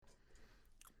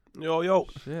Yo.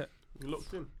 Shit. You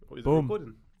locked in? Or is Boom. it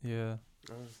recording? Yeah.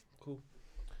 Oh, cool.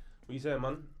 What you saying,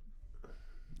 man?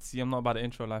 See, I'm not about the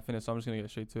intro life, innit? So I'm just gonna get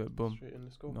straight to it. Boom. Straight in,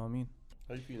 let's go. You know what I mean?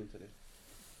 How you feeling today?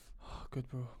 Good,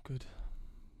 bro. Good.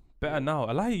 Better now.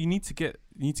 I like you need to get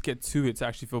to it to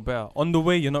actually feel better. On the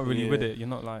way, you're not really with Yeah. it. You're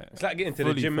not like. It's like getting to the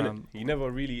fully, gym, innit? fam. You never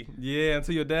really... Yeah,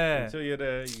 until you're there. Until you're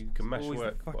there, you can mash Always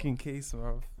work. the but fucking case,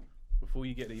 bro. before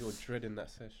you get there, you're dreading that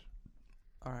sesh.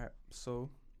 All right. So,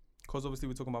 because obviously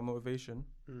we're talking about motivation,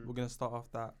 we're gonna start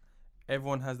off that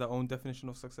everyone has their own definition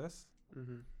of success.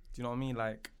 Mm-hmm. Do you know what I mean?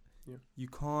 Like, Yeah. you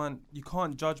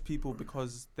can't judge people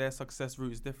because their success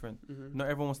route is different. Mm-hmm. Not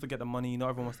everyone wants to get the money. Not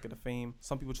everyone wants to get the fame.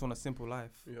 Some people just want a simple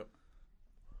life. Yeah.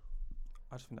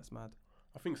 I just think that's mad.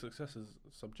 I think success is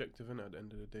subjective, innit, at the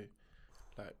end of the day.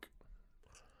 Like,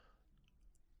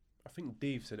 I think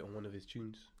Dave said it on one of his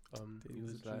tunes. He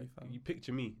Dave's was a G, like, fam. "You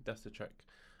picture me." That's the track,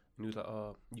 and he was like,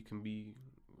 you can be."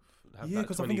 Yeah,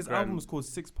 because I think his album was called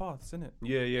Six Paths, isn't it?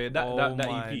 Yeah, that Oh that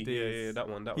my EP, days. yeah, that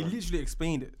one. He literally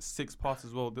explained it, 6 parts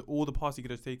as well. All the parts he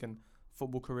could have taken: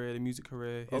 football career, the music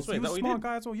career. Oh, He wait, was that a what he smart did?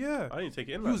 guy as well. Yeah, I didn't take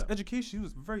it in he like was that. education. He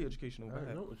was very educational I guy.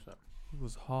 didn't notice that. He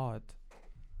was hard.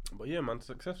 But yeah, man,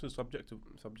 success is subjective.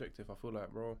 I feel like,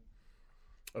 bro,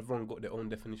 everyone got their own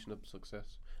definition of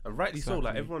success, and rightly so.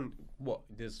 Like Exactly. everyone,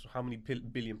 there's how many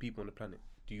billion people on the planet?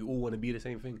 Do you all want to be the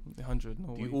same thing? 100. No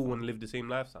Do way. you all want to live the same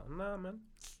lifestyle? Nah, man.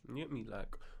 You get me?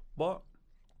 Like, but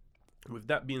with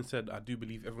that being said, I do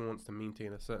believe everyone wants to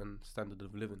maintain a certain standard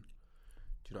of living.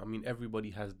 Do you know what I mean?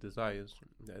 Everybody has desires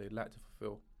that they'd like to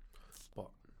fulfill, but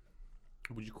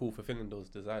would you call fulfilling those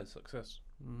desires success?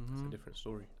 It's a different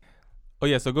story. Oh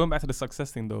yeah. So going back to the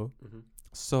success thing though. Mm-hmm.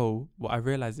 So what I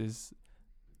realized is,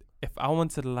 if I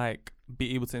want to like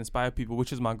be able to inspire people,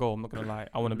 which is my goal, I'm not gonna lie,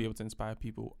 I want to be able to inspire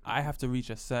people. I have to reach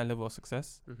a certain level of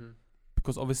success, Mm-hmm.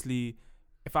 because obviously,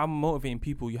 if I'm motivating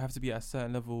people, you have to be at a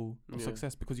certain level of Yeah.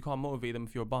 success, because you can't motivate them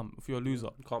if you're a bum, if you're a loser.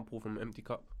 You can't pour from an empty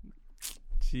cup.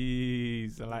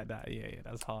 Jeez, I like that. Yeah,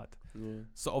 that's hard. Yeah.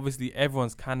 So obviously,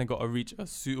 everyone's kind of got to reach a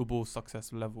suitable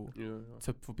success level Yeah.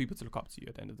 for people to look up to you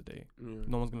at the end of the day. Yeah.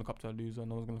 No one's gonna look up to a loser.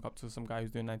 No one's gonna look up to some guy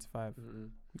who's doing 9 to 5. Mm-mm.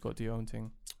 You got to do your own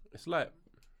thing. It's like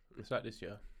this,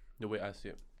 yeah. The way I see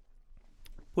it.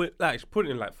 Put it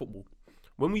in like football.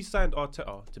 When we signed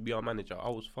Arteta to be our manager, I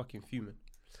was fucking fuming.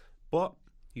 But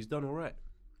he's done alright.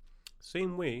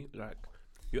 Same way, like,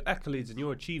 your accolades and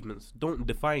your achievements don't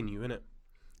define you, innit?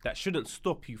 That shouldn't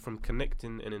stop you from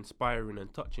connecting and inspiring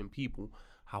and touching people.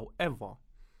 However,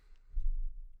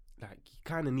 like, you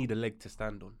kind of need a leg to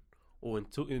stand on. Or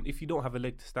if you don't have a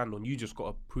leg to stand on, you just got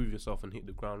to prove yourself and hit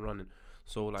the ground running.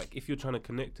 So, like, if you're trying to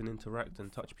connect and interact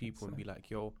and touch people and be like,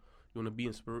 yo, you want to be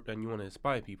and you want to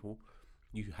inspire people,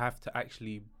 you have to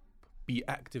actually be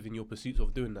active in your pursuits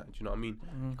of doing that. Do you know what I mean?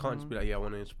 You can't just be like, yeah, I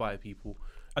want to inspire people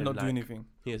And not like, do anything.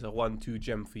 here's a 1-2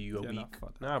 gem for you a Yeah, nah, week.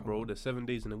 fuck that. Nah, bro, there's 7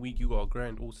 days in a week. You got to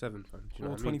grind all 7, fam. Do you know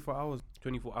Or what I mean? 24 hours.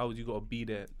 24 hours, you got to be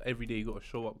there. Every day, you got to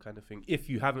show up, kind of thing. If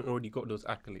you haven't already got those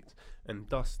accolades. And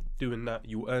thus, doing that,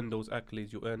 you earn those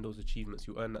accolades, you earn those achievements,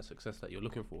 you earn that success that you're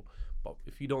looking for. But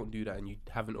if you don't do that and you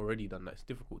haven't already done that, it's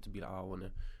difficult to be like, I want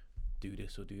to do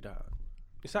this or do that.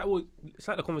 It's like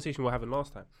the conversation we were having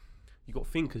last time. You got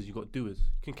thinkers, you got doers.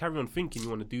 You can carry on thinking you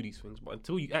want to do these things, but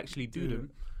until you actually do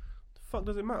them, the fuck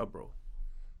does it matter, bro?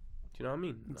 Do you know what I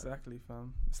mean? Exactly,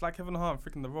 fam. It's like Kevin Hart and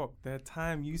freaking The Rock. Their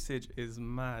time usage is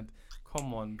mad.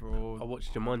 Come on, bro. I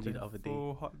watched Jumanji the other day.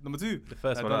 Number 2. The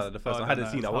first one, I hadn't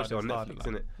seen it. I watched it on Netflix,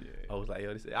 innit? I was like,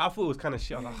 yo, I thought it was kind of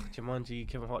shit. I was like, Jumanji,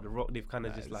 Kevin Hart, The Rock, they've kind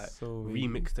of just like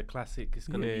remixed the classic. It's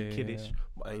going to be kiddish. Yeah.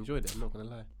 But I enjoyed it, I'm not going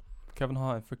to lie. Kevin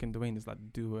Hart and freaking Dwayne is like the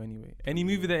duo anyway. Any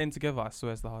movie they're in together, I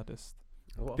swear it's the hardest.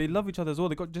 They love each other as well.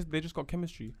 They just got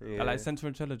chemistry. Yeah. I like Central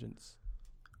Intelligence.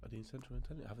 Are they in Central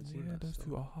Intelligence? I haven't seen Yeah, that. those still.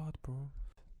 two are hard, bro.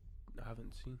 I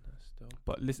haven't seen that still.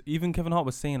 But listen, even Kevin Hart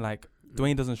was saying like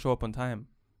Dwayne doesn't show up on time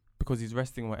because he's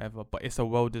resting, whatever. But it's a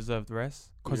well-deserved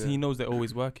rest because he knows they're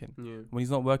always working. Yeah. When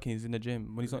he's not working, he's in the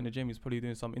gym. When he's not in the gym, he's probably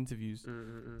doing some interviews.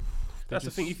 That's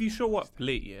the thing. If you show up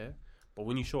late, yeah, but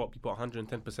when you show up, you put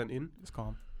 110% in. It's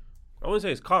calm. I wouldn't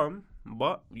say it's calm,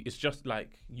 but it's just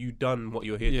like you done what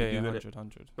you're here to do.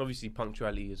 100. Obviously,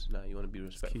 punctuality is you want to be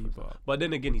respectful. Key, but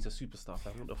then again, he's a superstar.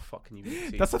 Fam. What the fuck can you really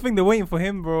say? That's the thing. They're waiting for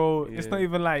him, bro. It's Yeah. not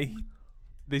even like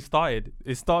they started.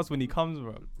 It starts when he comes,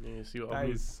 bro. Yeah, see what I That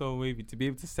mean? is so wavy to be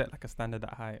able to set like a standard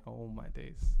that high. Oh my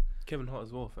days. Kevin Hart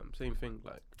as well, fam. Same thing.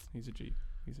 Like, He's a G.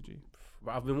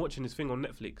 but I've been watching this thing on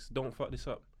Netflix. Don't fuck this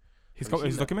up, He's Have you got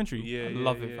his seen that? documentary. Yeah, I yeah,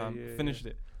 love it, yeah, fam. yeah, Finished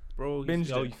it. bro. Binged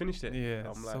it. You finished it? Yeah,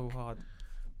 I'm so hard.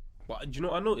 But do you know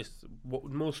what I noticed? What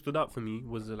most stood out for me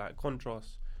was the like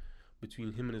contrast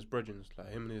between him and his brethren,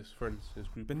 like him and his friends, his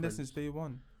group. Been of there friends. since day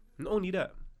one. Not only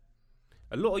that,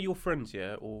 a lot of your friends,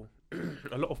 yeah, or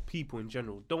a lot of people in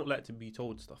general don't like to be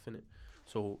told stuff, innit?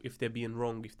 So if they're being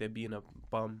wrong, if they're being a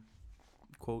bum,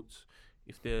 quotes,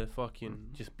 if they're fucking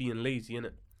just being lazy,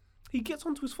 innit? He gets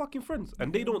onto his fucking friends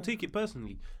and they don't take it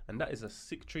personally. And that is a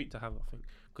sick trait to have, I think.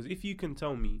 Because if you can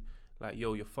tell me, like,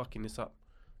 yo, you're fucking this up,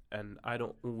 and I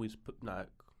don't always put, like,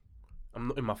 I'm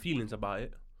not in my feelings about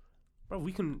it, bro,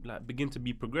 we can, like, begin to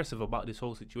be progressive about this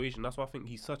whole situation. That's why I think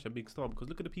he's such a big star, because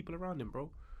look at the people around him, bro.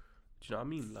 Do you know what I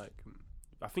mean? Like,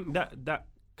 I think that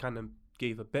kind of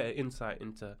gave a better insight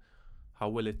into how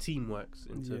well a team works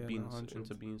into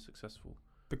being successful.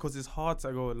 Because it's hard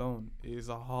to go alone. It is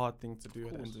a hard thing to do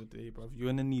at the end of the day, bro. You're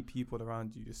gonna need people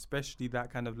around you, especially that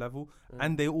kind of level,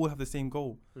 and they all have the same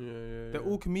goal. They're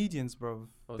all comedians, bro.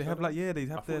 Oh, they have right? they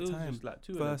have their time. Like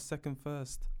First, second,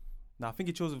 first. Nah, I think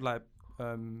he chose with like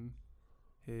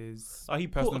his. He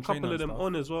put a couple of them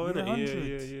on as well, innit? 100.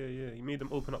 Yeah. He made them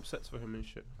open up sets for him and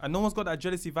shit. And no one's got that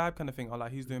jealousy vibe kind of thing. Or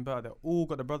like he's doing better. They all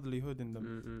got the brotherlyhood in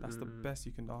them. That's the best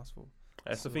you can ask for.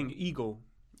 That's the thing.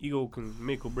 Ego can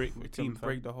make or break the team.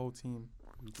 Break the whole team.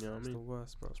 You know what I mean? It's the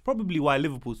worst, bro. It's probably why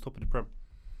Liverpool's top of the Prem.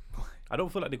 I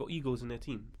don't feel like they got egos in their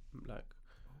team. Like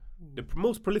the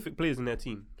most prolific players in their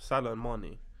team, Salah and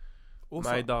Mane.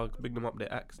 Also, my dog, big them up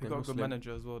their axe. They got a good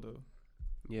manager as well, though.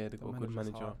 Yeah, they got a good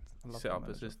manager. Set up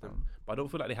a system. But I don't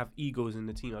feel like they have egos in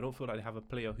the team. I don't feel like they have a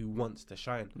player who wants to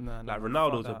shine. Like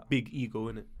Ronaldo's a big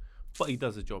ego, innit? But he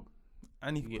does the job.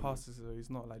 And he passes, so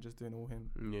he's not like just doing all him.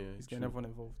 Yeah, he's getting everyone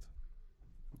involved.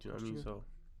 Do you know what I mean? So,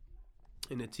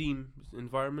 in a team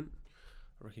environment,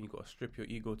 I reckon you got to strip your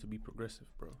ego to be progressive,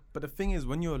 bro. But the thing is,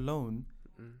 when you're alone,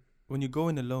 when you're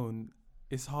going alone,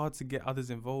 it's hard to get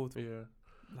others involved. Yeah.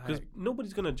 Because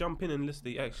nobody's going to jump in unless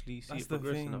they actually see it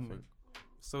progressing, I think.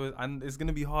 So, and it's going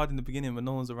to be hard in the beginning when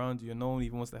no one's around you and no one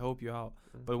even wants to help you out.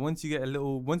 But once you get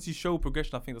once you show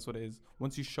progression, I think that's what it is.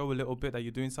 Once you show a little bit that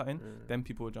you're doing something, then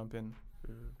people will jump in.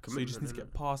 So you just need to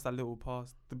get past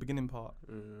the beginning part.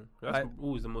 That's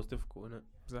always the most difficult, isn't it?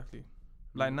 Exactly.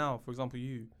 Like now, for example,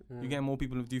 you're getting more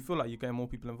people. Do you feel like you're getting more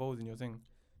people involved in your thing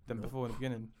than before in the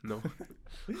beginning? No.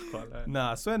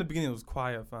 Nah, I swear in the beginning it was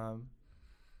quiet, fam.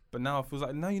 But now it feels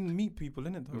like now you meet people,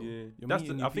 innit? Though?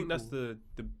 Yeah. I think that's the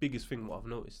biggest thing what I've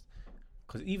noticed.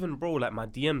 Because even, bro, like my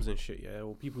DMs and shit, yeah,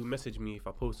 or people who message me if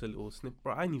I post a little snip,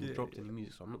 bro, I ain't even dropped any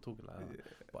music, so I'm not talking like that.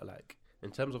 But like,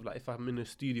 in terms of like if I'm in the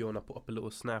studio and I put up a little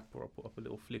snap or I put up a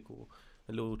little flick or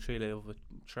a little trailer of a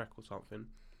track or something,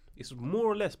 it's more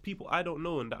or less people I don't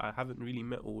know and that I haven't really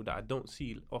met or that I don't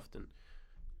see often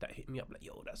that hit me up like,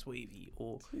 yo, that's wavy,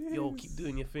 or yo, keep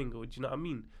doing your thing, or do you know what I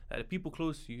mean? Like the people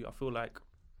close to you, I feel like,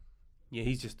 yeah,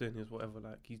 he's just doing his whatever,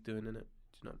 like he's doing, innit?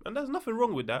 You know? And there's nothing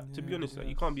wrong with that, to be honest. Like,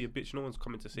 you can't be a bitch, no one's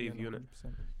coming to save you, innit?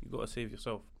 You gotta save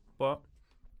yourself. But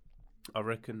I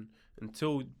reckon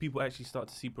until people actually start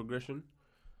to see progression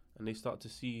and they start to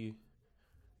see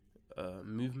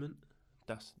movement,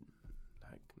 that's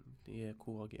like, yeah,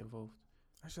 cool, I'll get involved.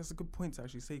 Actually, that's a good point to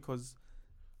actually say, because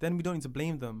then we don't need to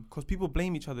blame them, because people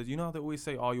blame each other. You know how they always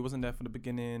say, oh, you wasn't there for the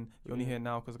beginning, you're only here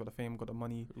now because I got the fame, got the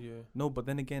money. No, but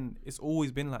then again, it's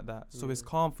always been like that. So it's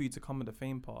calm for you to come at the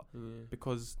fame part,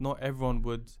 because not everyone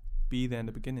would be there in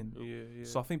the beginning.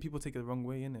 So I think people take it the wrong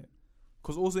way, innit?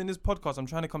 Because also in this podcast, I'm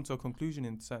trying to come to a conclusion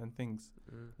in certain things,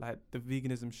 like the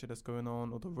veganism shit that's going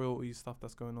on or the royalty stuff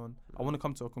that's going on. I want to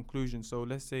come to a conclusion. So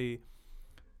let's say,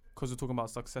 because we're talking about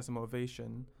success and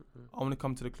motivation, I want to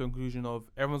come to the conclusion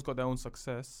of everyone's got their own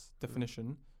success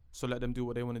definition, so let them do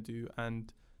what they want to do.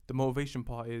 And the motivation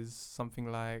part is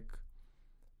something like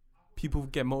people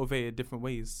get motivated different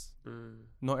ways.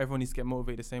 Not everyone needs to get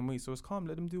motivated the same way, so it's calm,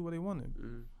 let them do what they want.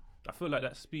 I feel like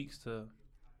that speaks to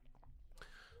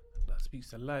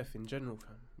life in general,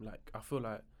 fam. Like, I feel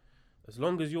like as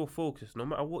long as you're focused, no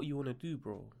matter what you want to do,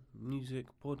 bro, music,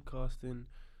 podcasting,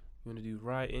 you want to do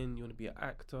writing, you want to be an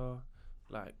actor,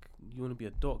 like, you want to be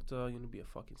a doctor, you want to be a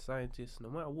fucking scientist, no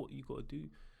matter what you got to do,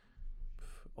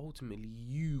 ultimately,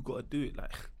 you got to do it.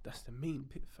 Like, that's the main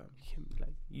bit, fam.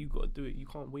 Like, you got to do it. You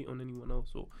can't wait on anyone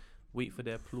else or wait for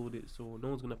their plaudits, or no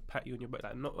one's going to pat you on your back.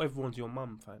 Like, not everyone's your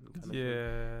mum, fam.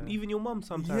 And even your mum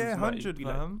sometimes. Yeah, 100, be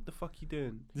fam. like, what the fuck you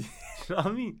doing? You know what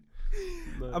I mean?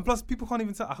 No. And plus, people can't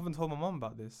even tell. I haven't told my mum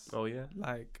about this. Oh yeah,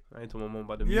 like I ain't told my mum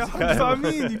about the music. Yeah, that's what I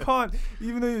mean. You can't,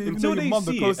 even though until your they mum,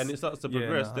 see it and it starts to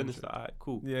progress, then 100. it's like, alright,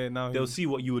 cool. Yeah, now they'll see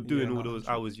what you were doing all those 100.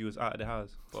 hours you was out of the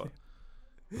house. But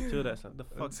until that's like, the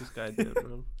fuck's this guy doing,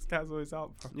 bro? This guy's always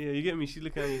out, bro. Yeah, you get me? She's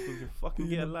looking at you thinking, fucking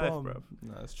get a life, bro.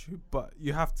 No, that's true. But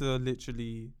you have to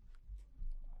literally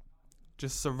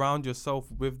just surround yourself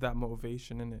with that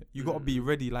motivation, innit? You got to be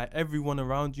ready. Like, everyone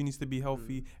around you needs to be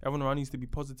healthy. Everyone around you needs to be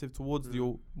positive towards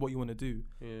what you want to do.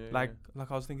 Like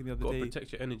I was thinking the other day. Got to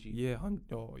protect your energy. Yeah,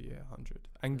 100.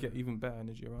 And get even better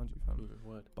energy around you, fam.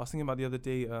 But I was thinking about the other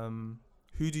day,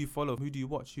 who do you follow? Who do you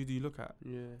watch? Who do you look at?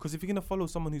 Yeah. Because if you're going to follow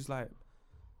someone who's like,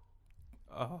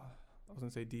 I was going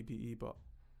to say DBE, but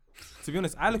to be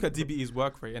honest, I look at DBE's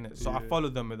work rate, innit? So I follow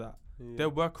them with that. Their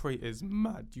work rate is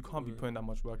mad. You can't be putting that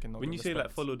much work in. When you say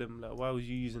like follow them, like why was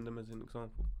you using them as an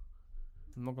example?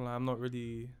 I'm not gonna lie, I'm not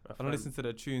really. I don't listen to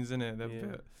their tunes,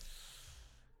 innit?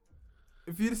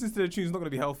 If you listen to their tunes, it's not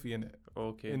gonna be healthy, innit?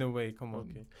 Okay. In a way, come on.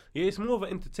 Okay. Yeah, it's more of an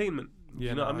entertainment.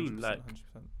 You know what I mean? Like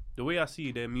 100%. the way I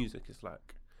see their music is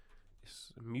like,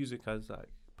 music has like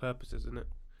purposes, innit?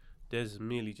 There's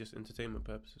merely just entertainment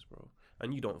purposes, bro.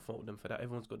 And you don't fault them for that.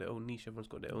 Everyone's got their own niche. Everyone's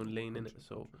got their own lane in it.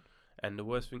 So, and the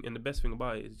worst thing and the best thing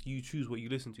about it is you choose what you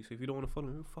listen to. So if you don't want to follow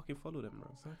them, fucking follow them,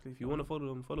 bro. Exactly. If you want to follow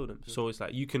them, follow them. Yeah. So it's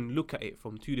like you can look at it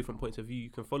from two different points of view. You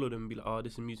can follow them and be like, oh,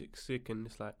 this music's sick, and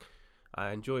it's like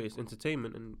I enjoy it. It's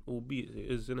entertainment, and albeit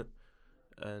it is, isn't it?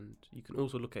 And you can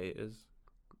also look at it as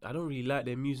I don't really like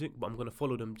their music, but I'm gonna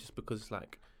follow them just because it's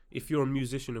like. If you're a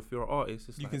musician, if you're an artist,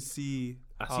 it's you like, can see.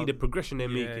 I see the progression they're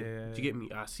making. Do you get me?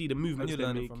 I see the movements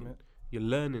they're making. You're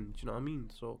learning. Do you know what I mean?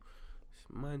 So, it's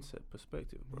mindset,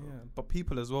 perspective, bro. Yeah, but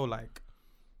people as well. Like,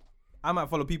 I might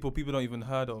follow people don't even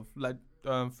heard of, like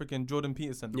freaking Jordan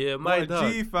Peterson. Yeah, my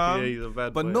dog. G, fam. Yeah, he's a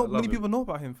bad boy. But not many people know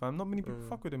about him, fam. Not many people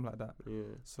fuck with him like that.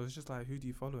 Yeah. So it's just like, who do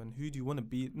you follow and who do you want to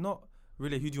be? Not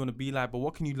really who do you want to be like, but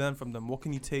what can you learn from them? What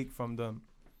can you take from them?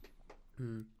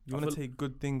 You want to take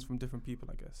good things from different people,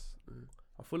 I guess.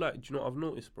 I feel like, do you know what I've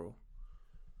noticed, bro?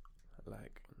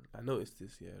 Like, I noticed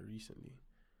this, recently.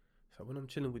 So when I'm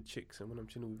chilling with chicks and when I'm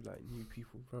chilling with, like, new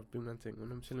people, bro, when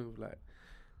I'm chilling with, like,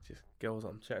 just girls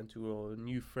I'm chatting to or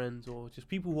new friends or just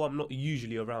people who I'm not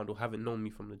usually around or haven't known me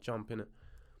from the jump, innit?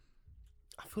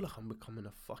 I feel like I'm becoming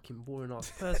a fucking boring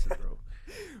ass person, bro.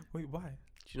 Wait, why?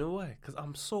 Do you know why? Because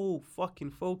I'm so fucking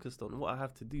focused on what I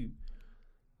have to do.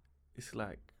 It's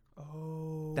like,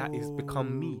 that is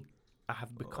become me. I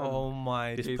have become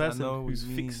this person who's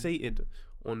fixated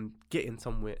on getting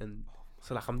somewhere, and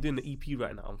so like I'm doing the EP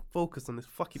right now. I'm focused on this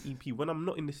fucking EP. When I'm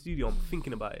not in the studio, I'm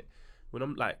thinking about it. When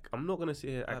I'm like, I'm not gonna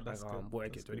sit here act like I'm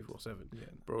working 24/7,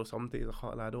 bro. Some days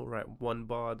I don't write one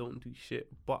bar, I don't do shit,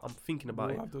 but I'm thinking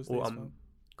about it, or I'm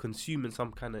consuming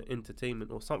some kind of entertainment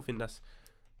or something that's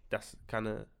kind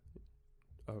of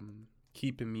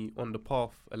keeping me on the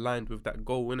path, aligned with that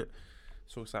goal, innit?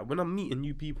 So it's like when I'm meeting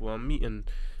new people, I'm meeting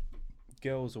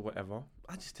girls or whatever,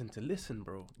 I just tend to listen,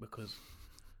 bro, because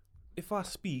if I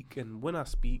speak and when I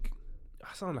speak,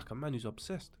 I sound like a man who's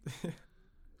obsessed.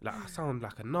 Like I sound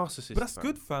like a narcissist. But that's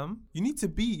good, fam. You need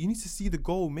to see the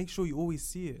goal. Make sure you always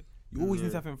see it. You always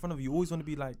need to have it in front of you. You always want to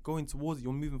be like going towards it.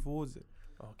 You're moving towards it.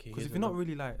 Okay. Because if you're not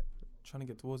really like trying to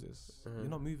get towards it, you're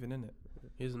not moving, in it.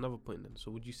 Here's another point then. So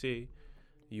would you say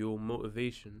your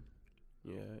motivation,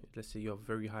 let's say you're a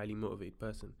very highly motivated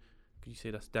person, could you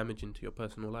say that's damaging to your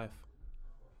personal life?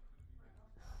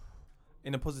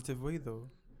 In a positive way, though.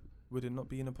 Would it not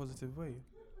be in a positive way?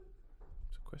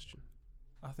 It's a question.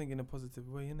 I think in a positive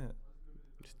way, innit?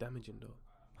 It's damaging, though.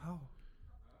 How?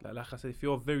 Like I said, if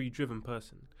you're a very driven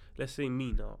person, let's say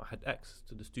me now, I had access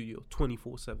to the studio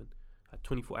 24/7. I had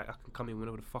 24, I can come in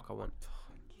whenever the fuck I want.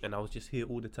 And I was just here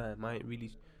all the time. I ain't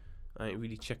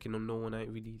really checking on no one. I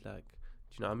ain't really like,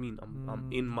 do you know what I mean? I'm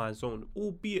in my zone,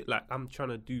 albeit like I'm trying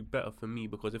to do better for me,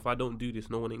 because if I don't do this,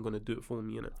 no one ain't gonna do it for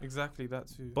me, innit? Exactly, that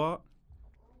too. But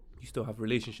you still have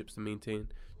relationships to maintain.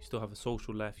 You still have a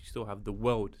social life. You still have the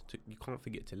world. You can't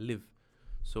forget to live.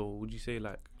 So would you say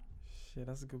like... Shit,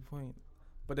 that's a good point.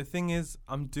 But the thing is,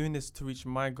 I'm doing this to reach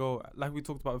my goal. Like we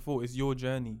talked about before, it's your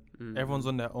journey. Everyone's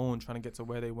on their own trying to get to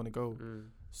where they want to go.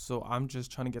 So I'm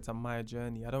just trying to get to my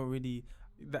journey.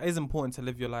 That is important to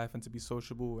live your life and to be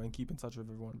sociable and keep in touch with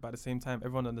everyone. But at the same time,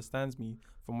 everyone understands me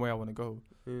from where I want to go.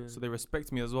 So they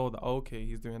respect me as well. That, okay,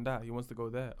 he's doing that. He wants to go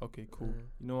there. Okay, cool.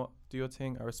 You know what? Do your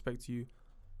thing. I respect you.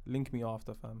 Link me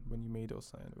after, fam, when you made it or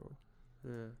something, bro.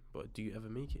 Yeah. But do you ever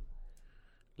make it?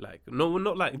 Like, no,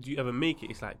 not like, do you ever make it?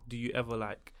 It's like, do you ever,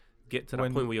 like, get to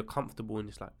that point where you're comfortable and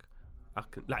it's like, I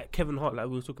can, like Kevin Hart, like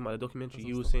we were talking about the documentary,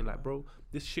 he was saying, like, bro,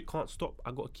 this shit can't stop.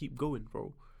 I got to keep going,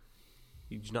 bro.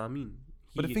 Do you know what I mean?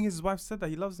 But the thing is, his wife said that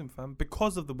he loves him, fam,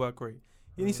 because of the work rate.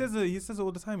 And he says it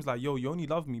all the time. He's like, yo, you only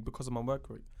love me because of my work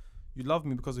rate. You love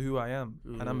me because of who I am.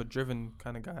 And I'm a driven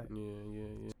kind of guy.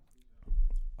 Yeah.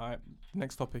 Alright,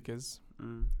 next topic is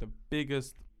the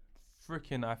biggest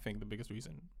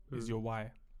reason is your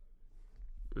why.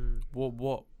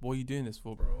 What are you doing this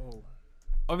for, bro?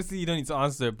 obviously you don't need to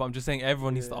answer it, but I'm just saying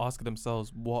everyone needs to ask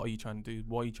themselves, what are you trying to do?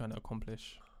 What are you trying to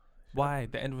accomplish? Why?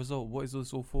 The end result. What is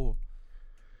this all for?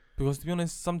 Because to be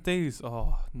honest, some days,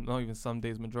 not even some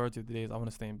days, majority of the days, I want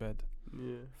to stay in bed.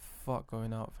 Yeah. Fuck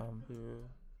going out, fam.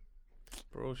 Yeah.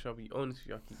 Bro, shall be honest with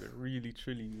you, I keep it really,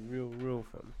 truly, real,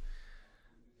 fam.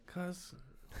 Cause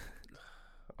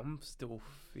I'm still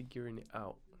figuring it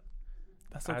out.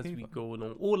 That's okay. As we go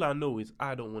along, all I know is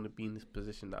I don't want to be in this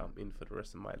position that I'm in for the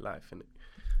rest of my life, innit?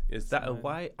 Is that a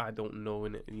why? I don't know,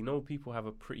 innit? You know, people have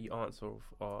a pretty answer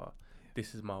of,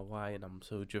 this is my why, and I'm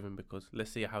so driven because,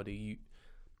 let's say how I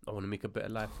want to make a better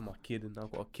life for my kid, and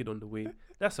I've got a kid on the way.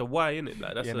 That's a why, innit?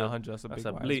 Like, that's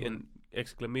a blatant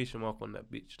exclamation mark on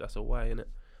that bitch. That's a why, innit?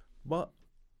 But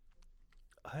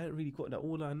I ain't really got that.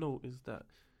 All I know is that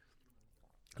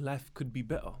life could be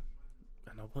better,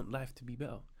 and I want life to be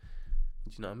better.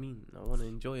 Do you know what I mean? I want to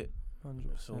enjoy it.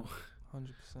 100%. So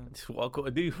 100%. this is what I got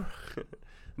to do.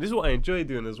 This is what I enjoy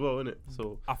doing as well, innit?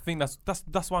 So I think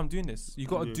that's why I'm doing this. You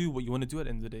got to do what you want to do at the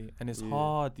end of the day, and it's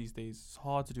hard these days. It's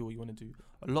hard to do what you want to do.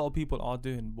 A lot of people are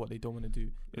doing what they don't want to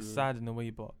do. It's sad in a way,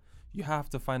 but you have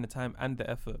to find the time and the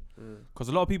effort. Because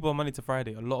a lot of people are Monday to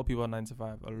Friday. A lot of people are 9 to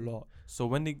 5. A lot. So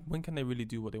when can they really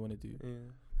do what they want to do? Yeah.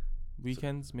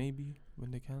 Weekends, maybe, when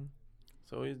they can.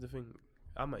 So here's the thing.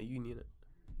 I'm at uni, innit?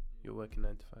 You're working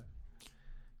 9 to 5.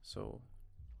 So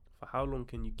for how long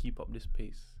can you keep up this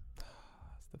pace?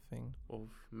 That's the thing. Of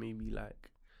maybe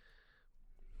like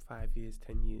 5 years,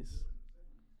 10 years.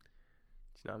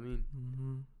 Do you know what I mean?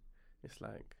 Mm-hmm. It's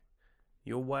like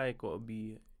your why gotta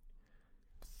be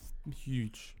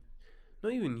huge.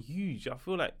 Not even huge. I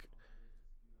feel like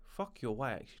fuck your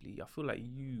why. Actually, I feel like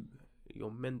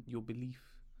your belief.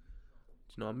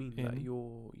 Do you know what I mean? Like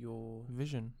your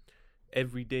vision.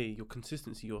 Every day, your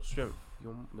consistency, your strength,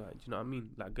 your like, do you know what I mean?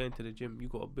 Like going to the gym, you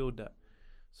gotta build that.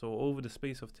 So over the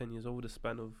space of 10 years, over the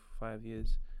span of 5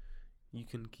 years, you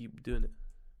can keep doing it.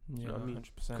 Do you know what I mean?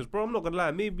 100%. Because bro, I'm not gonna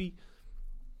lie, maybe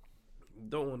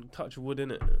don't want to touch wood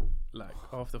in it. Like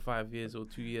after 5 years or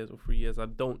 2 years or 3 years, I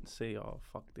don't say, oh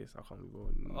fuck this, I can't be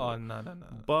going. Oh no.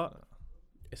 But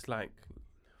it's like,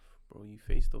 bro, you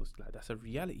face those. Like that's a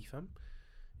reality, fam.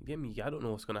 You get me? I don't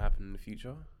know what's gonna happen in the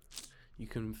future. You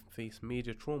can face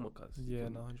major trauma, cuz. Yeah,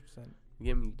 100%. You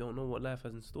get me? You don't know what life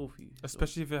has in store for you.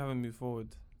 Especially if you haven't moved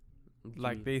forward.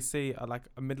 Like they say, like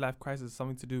a midlife crisis is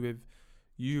something to do with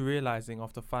you realizing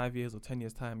after 5 years or 10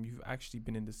 years time, you've actually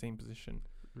been in the same position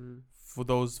for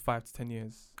those 5 to 10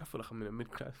 years. I feel like I'm in a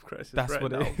midlife crisis. That's right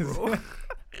what now, it is. bro.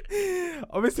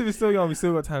 Obviously, we're still young. We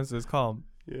still got time, so it's calm.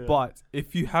 Yeah. But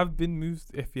if you have been moved,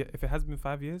 if it has been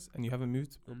 5 years and you haven't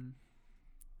moved,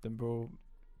 then bro,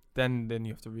 then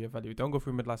you have to reevaluate. Don't go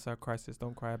through midlife crisis.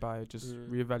 Don't cry about it. Just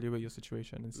reevaluate your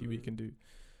situation and see what you can do.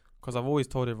 Because I've always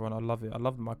told everyone, I love it. I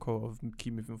love my quote of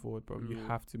keep moving forward, bro. You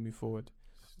have to move forward.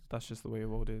 That's just the way the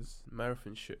world is.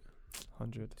 Marathon shit.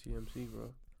 100. TMC,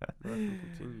 bro. Marathon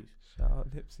continues. Shout out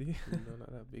Nipsey. You know,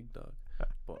 like that big dog.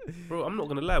 But bro, I'm not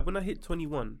gonna lie. When I hit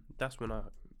 21, that's when I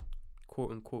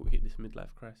quote unquote hit this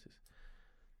midlife crisis.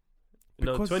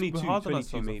 Because no, 22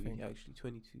 ourselves, maybe. Actually,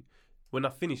 22. When I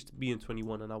finished being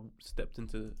 21 and I stepped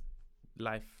into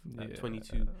life at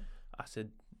 22, I said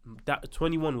that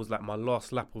 21 was like my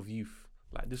last lap of youth.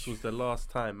 Like this was the last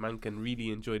time man can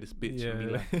really enjoy this bitch and be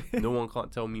like, no one can't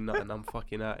tell me nothing. I'm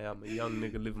fucking out here. I'm a young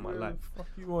nigga living my life. Fuck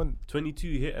you want?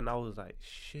 22 hit and I was like,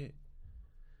 shit.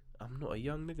 I'm not a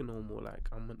young nigga no more. Like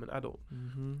I'm an adult. Do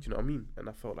you know what I mean? And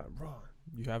I felt like, raw.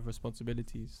 You have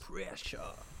responsibilities. Pressure.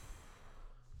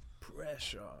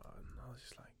 And I was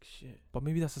just like, shit. But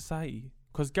maybe that's society.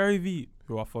 Because Gary Vee,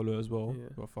 who I follow as well,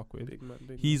 who I fuck with, big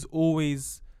man. He's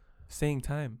always saying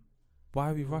time.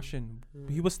 Why are we rushing?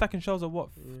 He was stacking shelves at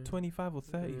what, 25 or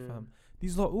 30, fam.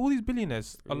 All these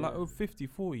billionaires are like over 50,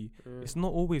 40. It's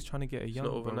not always trying to get a young.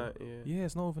 It's not overnight, Yeah,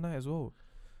 it's not overnight as well.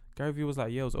 Gary Vee was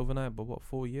like, yeah, it was overnight, but what,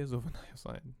 4 years overnight or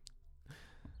something?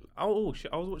 Oh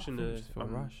shit! I was watching the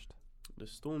rushed. The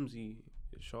Stormzy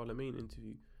Charlemagne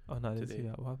interview. Oh no, I didn't see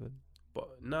that. What happened?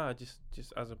 But nah, just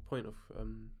as a point of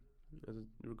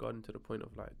regarding to the point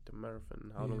of like the marathon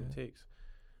and how long it takes.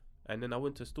 And then I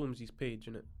went to Stormzy's page,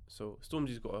 innit? So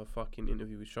Stormzy's got a fucking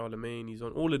interview with Charlemagne. He's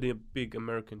on all of the big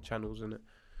American channels, innit?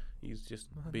 He's just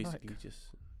basically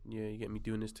you get me,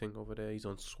 doing this thing over there. He's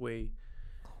on Sway.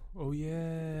 Oh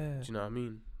yeah. Do you know what I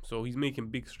mean? So he's making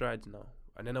big strides now.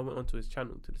 And then I went onto his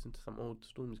channel to listen to some old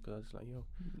Stormzy because I was like, yo,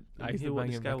 I hear what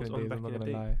this guy was on back in the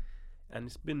day. Lie. And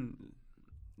it's been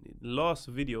the last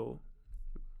video,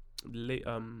 the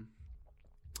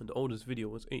oldest video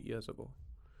was 8 years ago.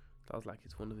 That was like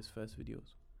it's one of his first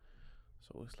videos.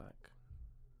 So it's like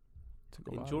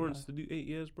endurance to do 8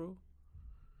 years, bro.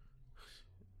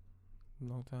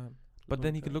 Long time. But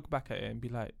then he could look back at it and be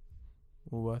like,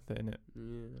 "We're worth it, innit?"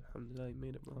 Yeah, alhamdulillah, he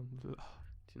made it, bro. Do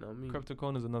you know what I mean?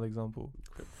 Crypto.com is another example.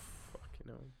 Fucking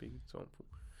hell, big example.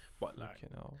 But like, Fucking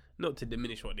hell. not to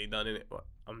diminish what they done in it, but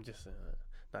I'm just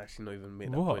actually not even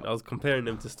made that What? point. I was comparing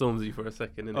them to Stormzy for a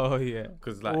second, innit? Oh yeah.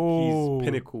 Because like he's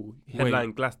pinnacle,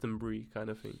 headline Glastonbury kind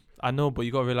of thing. I know, but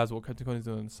you gotta realize what Crypto.com is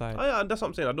doing on the side. Oh yeah, that's what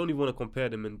I'm saying. I don't even want to compare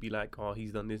them and be like, oh,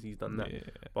 he's done this, he's done that. Yeah.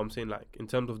 But I'm saying like in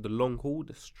terms of the long haul,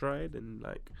 the stride, and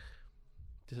like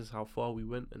this is how far we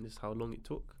went and this is how long it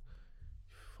took.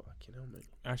 Fucking hell, mate.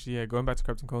 Actually, yeah. Going back to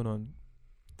Krebs and Conan,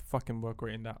 fucking work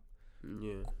rate in that.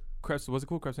 Yeah. Krebs, what's it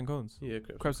called? Krebs and Cones. Yeah,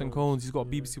 Krebs and Cones. He's got a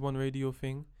BBC One radio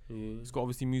thing. Yeah. He's got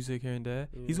obviously music here and there.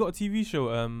 Yeah. He's got a TV show.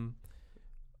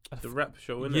 The rap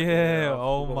show, innit? Yeah. I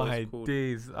Oh forgot what my it's called.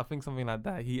 days. I think something like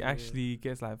that. He actually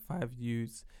gets like 5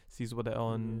 youths, sees what they're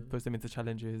on, puts them into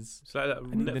challenges. It's like that.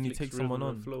 And then he Netflix takes Rhythm someone and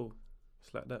on. Flow.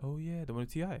 It's like that. Oh yeah, the one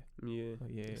with Ti. Yeah. Oh,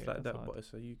 yeah, It's yeah, like that's that, hard. but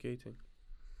it's a UK thing.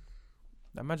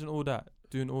 Imagine all that,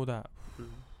 doing all that.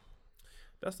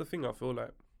 That's the thing. I feel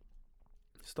like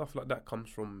stuff like that comes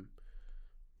from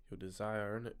your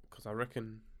desire, innit? Because I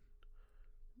reckon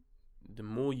the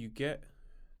more you get,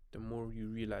 the more you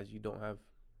realize you don't have.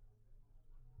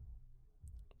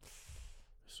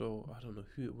 So I don't know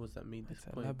who it was that made this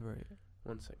point. Elaborate.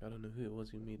 One sec, I don't know who it was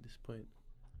who made this point.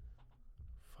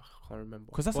 Fuck, I can't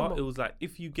remember. 'Cause that's but about- it was like,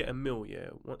 if you get a mil, yeah.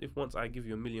 If once I give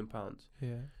you £1 million,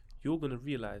 Yeah. you're gonna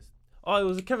realize. Oh, it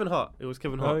was Kevin Hart. It was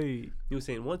Kevin Hart. Hey. He was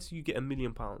saying once you get £1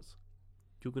 million,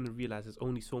 you're gonna realize there's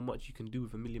only so much you can do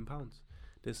with £1 million.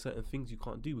 There's certain things you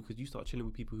can't do because you start chilling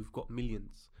with people who've got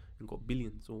millions and got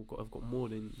billions or have got more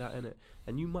than that in it,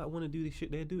 and you might want to do the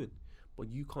shit they're doing, but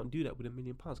you can't do that with £1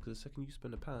 million because the second you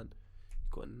spend £1, you've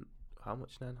got how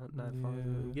much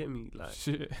 9,000. You get me? Like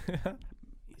Shit.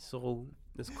 so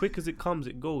as quick as it comes,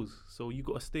 it goes. So you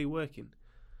got to stay working.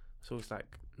 So it's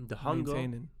like the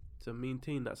hunger to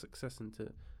maintain that success and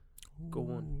to go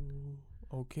on.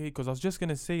 Okay, because I was just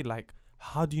gonna say, like,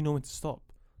 how do you know when to stop?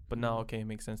 But now, okay, it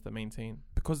makes sense to maintain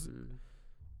because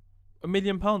 £1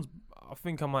 million, I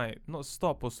think I might not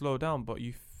stop or slow down, but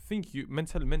you think you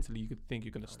mentally you could think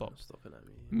you're gonna stop. Stopping at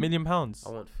me. £1 million. I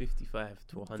want 55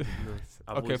 to 100 mil.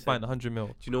 Okay, fine, 100 mil.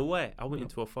 Do you know why? I went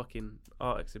into a fucking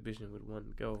art exhibition with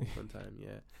one girl one time,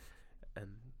 yeah, and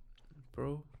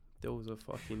bro, there was a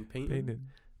fucking painting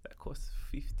that cost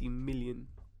 50 million,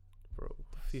 bro.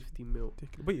 50 mil.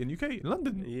 Wait, in UK, in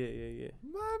London? Yeah.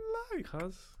 Man, like,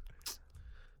 Cause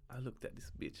I looked at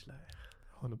this bitch like,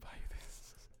 I wanna buy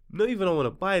this. not even I want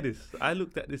to buy this. I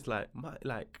looked at this like,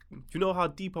 do you know how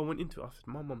deep I went into it? I said,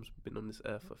 my mum's been on this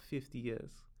earth for 50 years.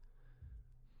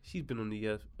 She's been on the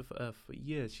earth for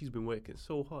years. She's been working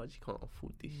so hard. She can't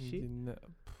afford this shit. Do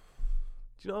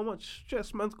you know how much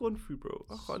stress man's gone through, bro?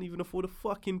 I can't even afford a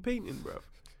fucking painting, bro.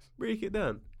 Break it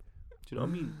down. Do you know what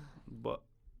I mean? But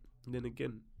then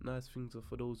again, nice things are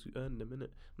for those who earn them, innit?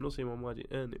 I'm not saying my mom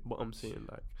didn't earn it, but I'm saying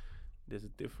like, there's a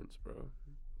difference, bro.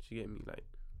 Do you get me? Like,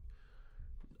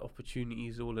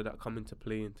 opportunities, all of that come into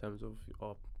play in terms of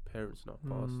our parents and our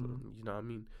past. You know what I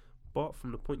mean? But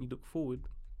from the point you look forward,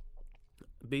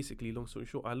 basically, long story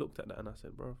short, I looked at that and I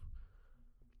said, bro,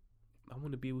 I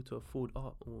want to be able to afford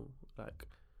art or like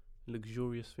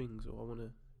luxurious things, or I want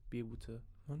to be able to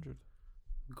 100.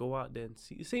 go out there and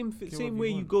see. Same you way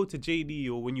you want. go to JD,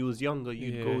 or when you was younger,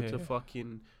 you'd go to Yeah.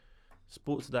 fucking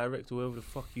Sports Direct or wherever the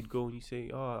fuck you'd go and you say,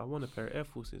 oh, I want a pair of Air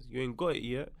Forces. You ain't got it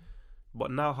yet,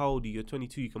 but now how old are you? You're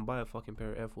 22, you can buy a fucking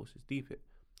pair of Air Forces. Deep it.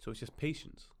 So it's just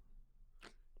patience.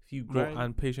 If you grind,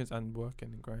 And patience and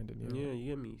working and grinding. yeah, you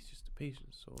get me. It's just the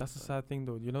patience. So That's the it's sad thing,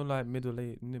 though. You know, like middle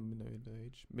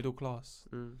class.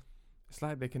 like, It's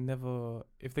like they can never,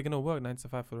 if they're gonna work 9 to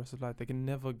 5 for the rest of life, they can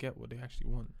never get what they actually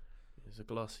want. There's a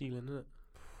glass ceiling, isn't it?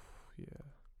 Yeah.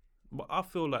 But I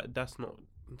feel like that's not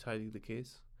entirely the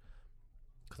case.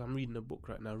 Because I'm reading a book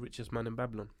right now, Richest Man in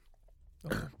Babylon.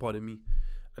 Pardon me.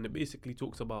 And it basically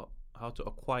talks about how to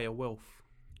acquire wealth.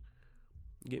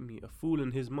 Get me? A fool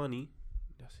and his money,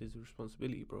 that's his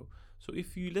responsibility, bro. So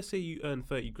if you, let's say you earn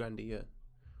 30 grand a year,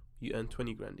 you earn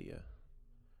 20 grand a year,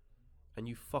 and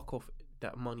you fuck off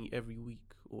that money every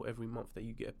week or every month that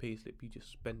you get a pay slip, you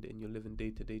just spend it and you're living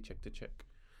day to day, check to check.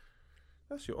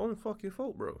 That's your own fucking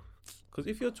fault, bro. Because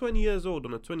if you're 20 years old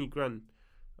on a 20 grand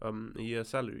a year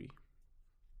salary,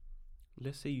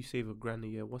 let's say you save £1,000 a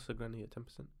year. What's £1,000 a year? 10%?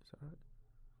 Is that right?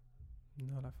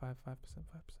 No, like 5%.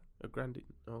 £1,000.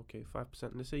 Okay,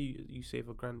 5%. Let's say you save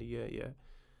 £1,000 a year, yeah.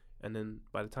 And then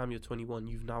by the time you're 21,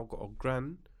 you've now got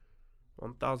 £1,000,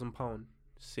 £1,000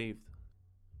 saved.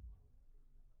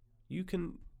 You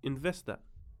can invest that.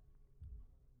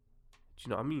 Do you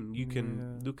know what I mean? You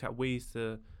can look at ways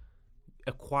to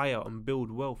acquire and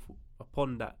build wealth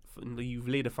upon that. You've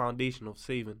laid a foundation of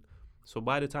saving. So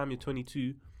by the time you're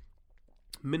 22,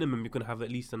 minimum you're gonna have at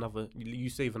least another. You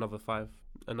save another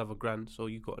grand. So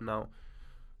you got now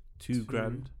two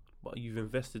grand, but you've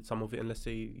invested some of it. And let's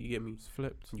say you get me, It's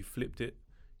flipped. you flipped it.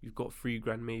 You've got 3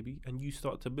 grand maybe, and you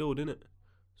start to build in it.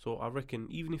 So I reckon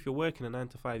even if you're working a 9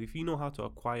 to 5, if you know how to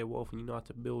acquire wealth and you know how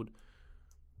to build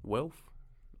wealth,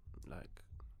 like.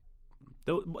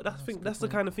 But that's the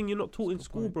kind of thing you're not taught in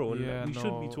school, bro. And we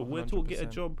should be taught. We're taught get a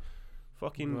job,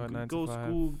 fucking go to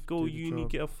school, go uni,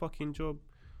 get a fucking job,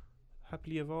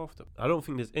 happily ever after. I don't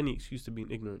think there's any excuse to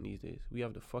being ignorant these days. We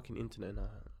have the fucking internet in our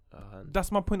hand.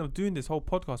 That's my point of doing this whole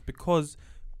podcast, because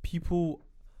people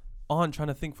aren't trying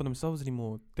to think for themselves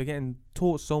anymore. They're getting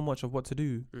taught so much of what to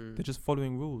do. They're just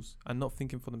following rules and not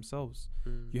thinking for themselves.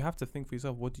 You have to think for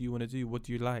yourself. What do you want to do? What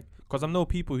do you like? Because I know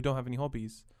people who don't have any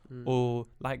hobbies or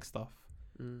like stuff.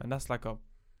 And that's like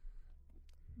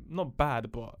not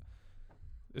bad, but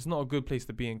it's not a good place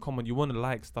to be in. Common, you want to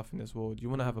like stuff in this world. You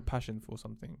want to have a passion for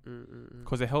something,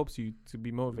 because it helps you to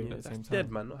be motivated at the same time.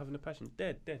 Dead, man. Not having a passion.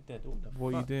 Dead.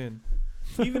 What are you doing?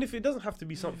 Even if it doesn't have to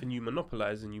be something you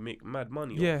monopolize and you make mad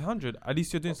money. Yeah, 100. At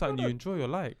least you're doing something you enjoy or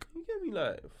like. You get me?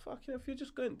 Like, fucking, if you're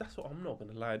just going, that's what I'm not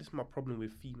gonna lie. This is my problem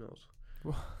with females.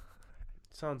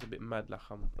 Sounds a bit mad, like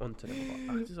I'm onto them,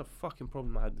 but this is a fucking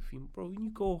problem I had with females, bro. When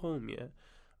you go home, yeah.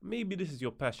 Maybe this is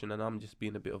your passion and I'm just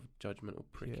being a bit of a judgmental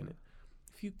prick in it.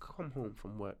 If you come home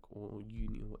from work or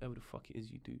uni or whatever the fuck it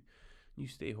is you do, you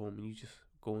stay home and you just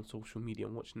go on social media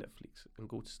and watch Netflix and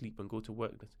go to sleep and go to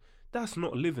work, that's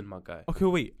not living, my guy. Okay,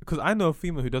 wait, because I know a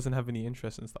female who doesn't have any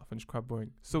interest in stuff and it's quite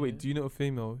boring. So wait, do you know a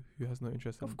female who has no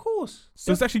interest in? Of course.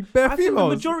 So it's actually bare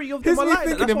females. The majority of them are like that.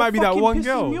 Thinking it might be that one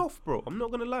girl. Me off, bro. I'm not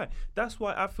gonna lie. That's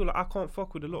why I feel like I can't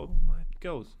fuck with a lot of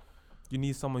girls. You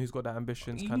need someone who's got that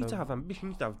ambitions. You need to have ambition. You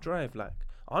need to have drive. Like,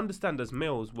 I understand as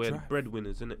males we're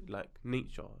breadwinners, innit? Like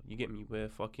nature. You get me? We're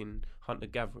fucking hunter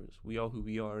gatherers. We are who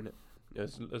we are, innit?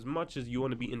 As much as you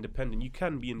want to be independent, you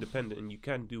can be independent and you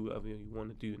can do whatever you want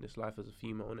to do in this life as a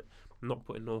female, innit? I'm not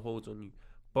putting no holds on you.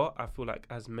 But I feel like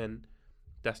as men,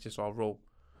 that's just our role.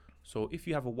 So if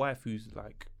you have a wife who's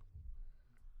like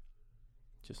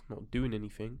just not doing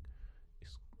anything,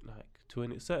 it's like to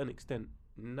a certain extent,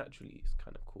 naturally it's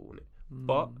kind of cool, innit?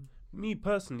 But me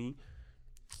personally,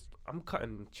 I'm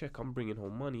cutting check. I'm bringing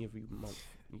home money every month.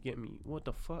 You get me? What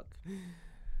the fuck?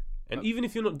 And even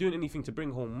if you're not doing anything to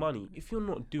bring home money, if you're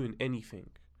not doing anything,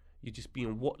 you're just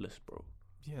being whatless, bro.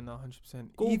 Yeah, no,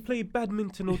 100%. Go play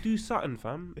badminton or do something,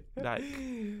 fam. Like,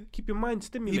 keep your mind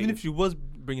stimulated. Even if you was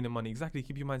bringing the money, exactly,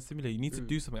 keep your mind stimulated. You need to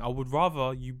do something. I would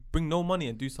rather you bring no money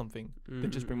and do something than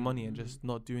just bring money and just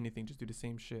not do anything, just do the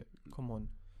same shit. Come on.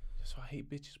 That's why I hate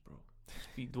bitches, bro.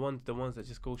 Just be the ones that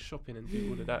just go shopping and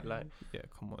do all of that. Like, yeah,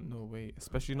 come on, no way.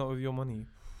 Especially not with your money.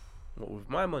 What, with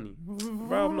my money?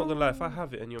 Bro, I'm not gonna lie. If I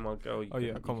have it and you're my girl, you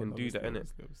can do that, innit?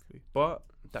 Obviously. But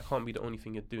that can't be the only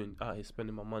thing you're doing. You're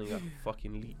spending my money like a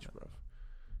fucking leech, bro.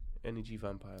 Energy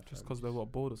vampire. Just because they're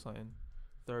bored or something.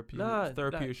 Therapeutic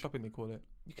like, shopping, they call it.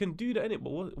 You can do that, innit?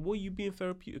 But what are you being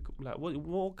therapeutic? Like,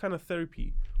 what kind of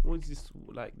therapy? What is this?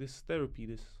 Like this therapy,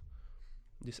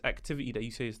 this activity that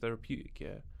you say is therapeutic,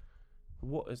 yeah?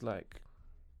 What is like?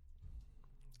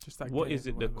 Just like what is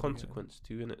it the consequence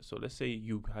to, innit? So let's say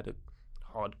you had a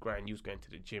hard grind, you was going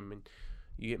to the gym and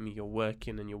you get me, you're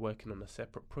working on a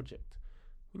separate project.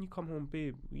 When you come home,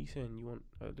 babe, what are you saying? You want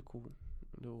a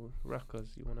little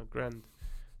rackers, you want a grand,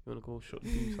 you want to go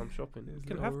do some shopping. You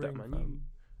can have that, man.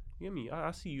 You get me? I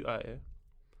see you out here.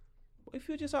 But if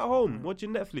you're just at home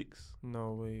watching Netflix,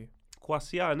 no way.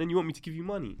 Kwasia, and then you want me to give you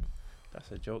money,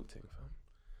 that's a joke thing, fam.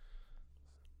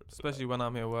 Especially when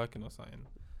I'm here working or something.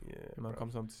 Yeah, man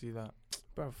comes home to see that.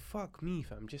 Bro, fuck me,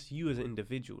 fam. Just you as an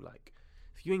individual. Like,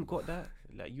 if you ain't got that,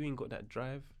 you ain't got that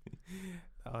drive.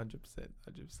 100%.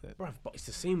 Bro, but it's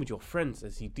the same with your friends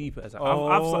as you deep it as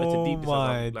I've started to deep it. Oh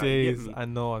my days. I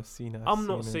know, I've seen it. I'm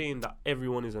not saying that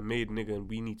everyone is a made nigga and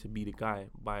we need to be the guy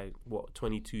by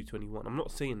 22, 21. I'm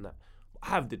not saying that. I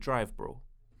have the drive, bro.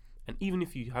 And even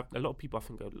if you have, a lot of people,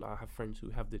 I have friends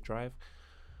who have the drive,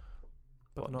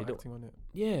 but not acting on it.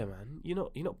 Yeah, man. You're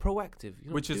not proactive.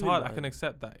 Which is hard. I can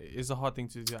accept that. It is a hard thing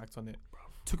to act on it. Bro.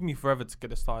 Took me forever to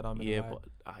get it started. But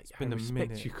I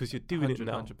respect you because you're doing it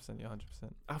now. 100%. Yeah, 100%.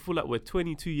 I feel like we're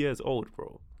 22 years old,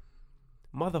 bro.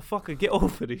 Motherfucker, get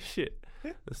over this shit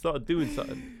and start doing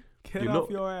something. Get off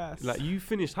your ass. Like, you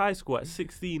finished high school at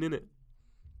 16, innit?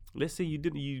 Let's say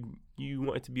you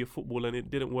wanted to be a footballer and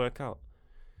it didn't work out.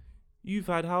 You've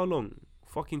had how long?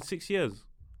 Fucking 6 years.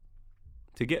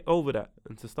 To get over that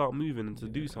and to start moving and to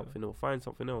do something or find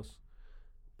something else.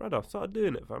 Brother, start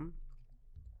doing it, fam.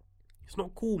 It's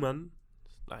not cool, man.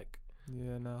 Like,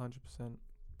 yeah, no, 100%.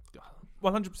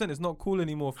 100% it's not cool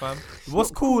anymore, fam.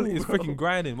 What's cool is freaking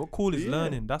grinding. What cool is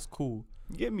learning. That's cool.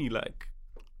 You get me? Like,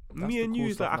 That's me and cool you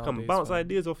is like, I can nowadays, bounce fam.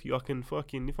 ideas off you. I can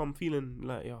fucking, if I'm feeling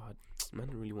like, yo, man,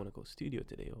 I don't really want to go to studio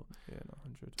today. Or, Yeah, no,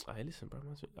 100. alright, listen, bro.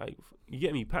 Like, you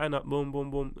get me? Pattern up, boom,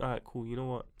 boom, boom. Alright, cool. You know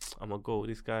what? I'm gonna go.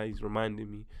 This guy is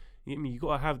reminding me. You get me? You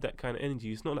gotta have that kind of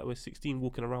energy. It's not like we're 16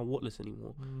 walking around whatless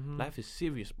anymore. Life is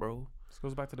serious, bro. This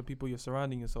goes back to the people you're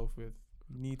surrounding yourself with.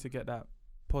 You need to get that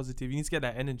positive. You need to get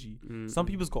that energy. Some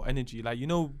people's got energy. Like, you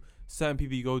know, certain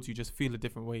people you go to, you just feel a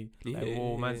different way.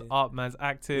 Like, man's up, man's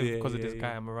active because of this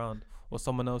guy I'm around. Or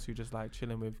someone else who just like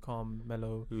chilling with, calm,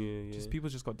 mellow. Just people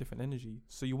just got different energy.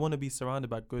 So you want to be surrounded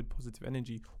by good, positive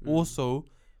energy. Also,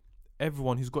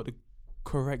 everyone who's got the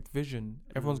correct vision,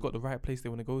 everyone's got the right place they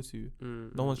want to go to.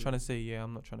 No one's trying to say, yeah,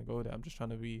 I'm not trying to go there. I'm just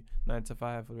trying to be 9 to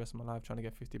 5 for the rest of my life, trying to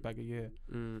get 50 bag a year.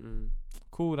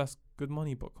 Cool, that's good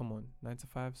money, but come on, 9 to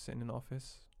 5 sitting in the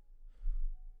office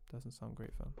doesn't sound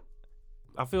great, fam.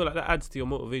 I feel like that adds to your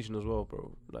motivation as well,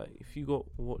 bro. Like, if you got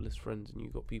whatless friends and you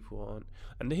got people who aren't,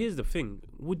 and here's the thing: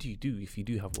 what do you do if you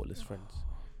do have whatless friends?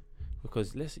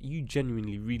 Because you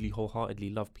genuinely, really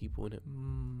wholeheartedly love people, innit?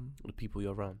 The people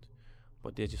you're around,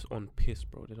 but they're just on piss,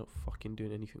 bro. They're not fucking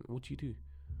doing anything. What do you do?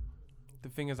 The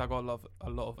thing is, I got a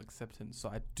lot of acceptance, so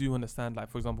I do understand. Like,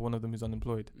 for example, one of them is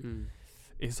unemployed.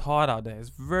 It's hard out there. It's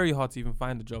very hard to even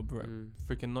find a job, bro.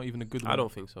 Freaking not even a good one. I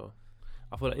don't think so.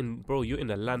 I feel like you're in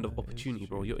the land of opportunity,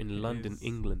 bro. You're in London,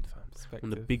 England, fam.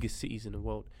 One of the biggest cities in the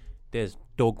world. There's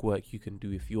dog work you can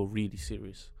do if you're really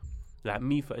serious. Like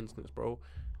me, for instance, bro.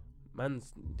 I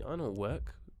don't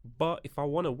work, but if I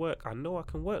want to work, I know I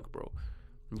can work, bro.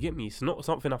 You get me? It's not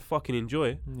something I fucking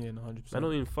enjoy. Yeah, no, 100%. I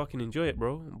don't even fucking enjoy it,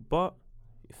 bro. But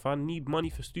if I need money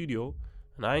for studio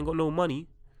and I ain't got no money,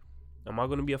 am I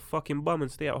gonna be a fucking bum and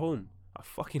stay at home? I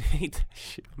fucking hate that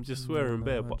shit. I'm just swearing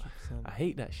bare, but I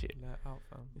hate that shit.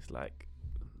 It's like,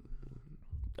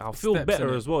 I'll feel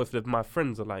better as well if my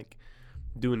friends are like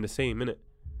doing the same, innit?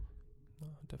 No,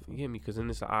 definitely. You get me? Because then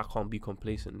it's like, I can't be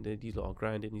complacent. These lot are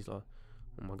grinding. These lot,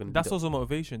 am I gonna? That's also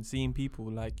motivation. Seeing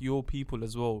people like your people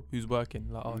as well who's working.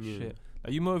 Like, oh shit.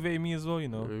 Like, you motivate me as well, you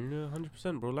know. Yeah,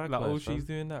 100%, bro. Like, oh, she's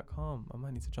doing that. Calm. I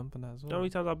might need to jump on that as well. How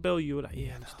many times I bail you, like,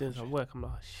 I'm just doing some work. I'm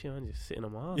like, oh, shit, I'm just sitting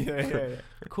on my ass. Yeah.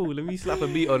 Cool. Let me slap a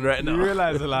beat on right now. You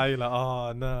realize, like, you're like,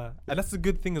 oh, nah. And that's a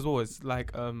good thing as well. It's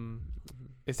like,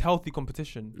 it's healthy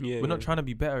competition. We're not trying to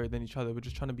be better than each other. We're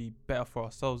just trying to be better for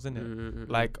ourselves, innit?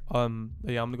 Like, I'm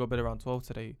gonna go bed around 12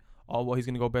 today. Oh, well, he's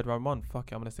gonna go bed around 1.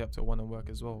 Fuck it, I'm gonna stay up till 1 and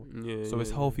work as well. So it's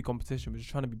healthy competition. We're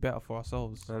just trying to be better for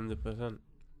ourselves. 100%.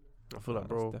 I feel like,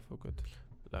 bro, that's definitely good.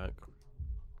 Like,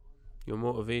 your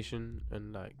motivation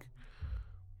and like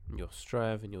your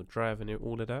strive and your drive and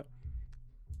all of that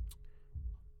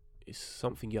is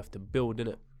something you have to build,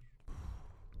 innit?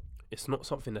 It's not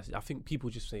something I think people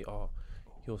just say, oh,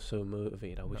 you're so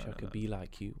motivated, I wish I could be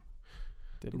like you.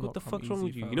 What the fuck's wrong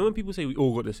with you? You know when people say we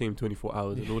all got the same 24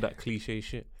 hours and all that cliche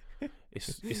shit?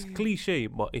 It's cliche,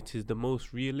 but it is the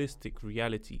most realistic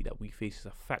reality that we face. Is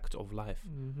a fact of life.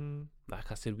 Like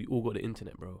I said, we all got the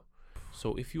internet, bro.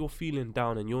 So if you're feeling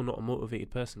down and you're not a motivated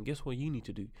person, guess what you need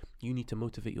to do? You need to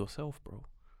motivate yourself, bro.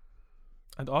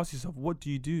 And ask yourself, what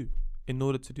do you do in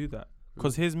order to do that?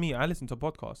 Because here's me, I listen to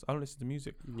podcasts. I don't listen to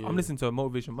music. I'm listening to a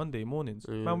Motivation Monday mornings.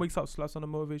 Man wakes up, slaps on a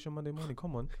Motivation Monday morning.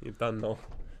 Come on. You're done now.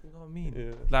 You know what I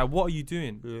mean? Like, what are you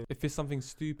doing? If it's something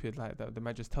stupid like that, they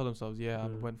might just tell themselves, I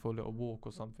went for a little walk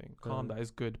or something. Calm, that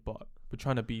is good, but we're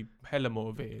trying to be hella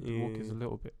motivated. The walk is a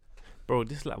little bit. Bro,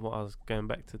 this is like what I was going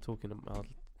back to talking about. I was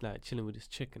like chilling with this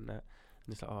chick and that.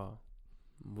 And it's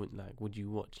like, would you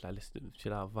watch? Like, listen,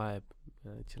 chill out, vibe,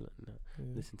 chill out,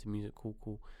 listen to music,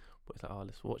 cool. But it's like,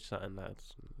 let's watch something. Like,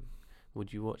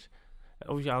 would you watch? And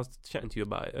obviously, I was chatting to you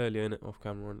about it earlier, innit, off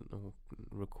camera on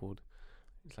record.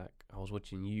 It's like, I was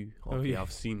watching you. Okay,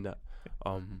 I've seen that.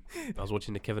 I was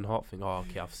watching the Kevin Hart thing.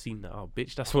 Okay, I've seen that. Oh,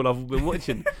 bitch, that's what I've been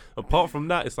watching. Apart from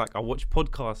that, it's like I watch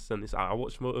podcasts and it's like I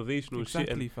watch motivational shit,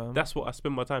 and fam. That's what I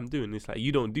spend my time doing. It's like,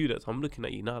 you don't do that, so I'm looking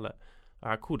at you now like,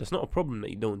 alright, cool. That's not a problem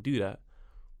that you don't do that,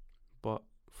 but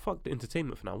fuck the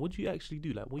entertainment for now. What do you actually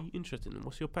do? Like, what are you interested in?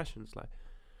 What's your passions? Like,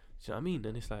 do you know what I mean?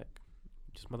 And it's like,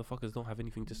 just motherfuckers don't have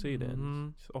anything to say there.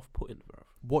 And it's off-putting, bro.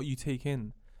 What you take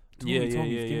in. Give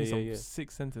me some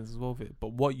sick sentences of it,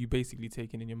 but what you basically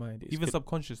taking in your mind, it's even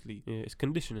subconsciously. Yeah, it's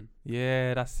conditioning.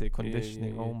 Yeah, that's it.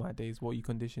 Conditioning. Oh my days, what you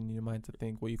condition your mind to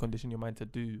think, what you condition your mind to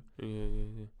do.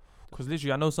 Yeah. Because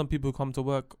literally, I know some people come to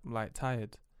work like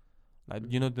tired, like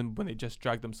you know them when they just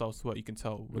drag themselves to work. You can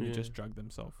tell when they just drag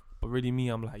themselves. But really, me,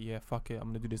 I'm like, fuck it, I'm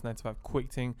gonna do this 9 to 5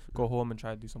 quick thing, go home and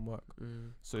try to do some work.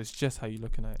 So it's just how you're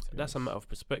looking at it. That's a matter of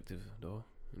perspective, though.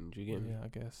 Do you get me? Yeah, I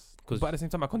guess. 'Cause- But at the same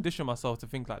time, I condition myself to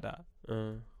think like that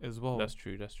as well. That's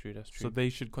true. So they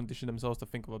should condition themselves to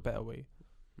think of a better way.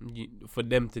 For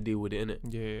them to deal with it, innit?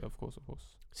 Yeah, of course.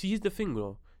 See, here's the thing,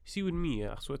 bro. See, with me,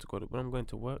 I swear to God, when I'm going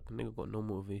to work, the nigga got no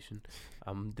motivation.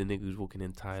 I'm the nigga who's walking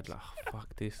in tired, like,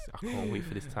 fuck this. I can't wait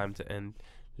for this time to end.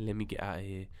 Let me get out of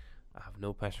here. I have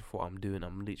no passion for what I'm doing.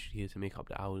 I'm literally here to make up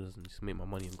the hours and just make my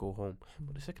money and go home.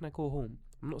 But the second I go home,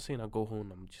 I'm not saying I go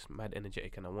home, I'm just mad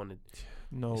energetic and I wanted.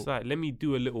 No. It's like, let me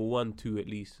do a little 1-2 at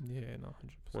least. Yeah, no,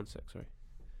 100%. 1 sec, sorry.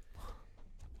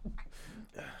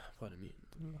 Pardon me.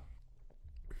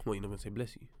 What, you not gonna say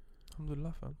bless you?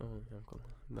 Alhamdulillah, fam. Oh, yeah, I'm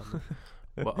cool.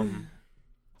 But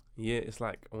yeah, it's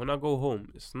like when I go home,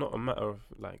 it's not a matter of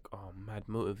like, oh, I'm mad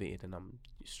motivated and I'm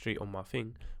straight on my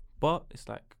thing. But it's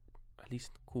like, at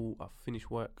least cool, I've finished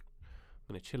work.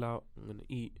 I'm gonna chill out. I'm gonna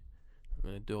eat. I'm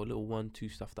gonna do a little 1-2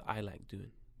 stuff that I like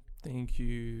doing. Thank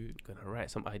you. I'm gonna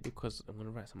write some ideas because I'm gonna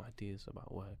write some ideas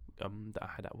about work that I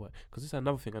had at work. Because this is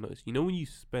another thing I noticed. You know, when you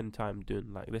spend time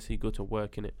doing, like, let's say you go to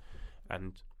work in it,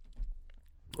 and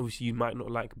obviously you might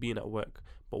not like being at work,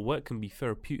 but work can be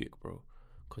therapeutic, bro.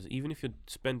 Because even if you're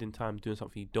spending time doing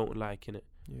something you don't like in it,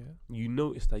 Yeah. you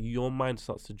notice that your mind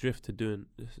starts to drift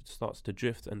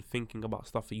and thinking about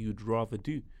stuff that you'd rather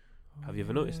do. Have you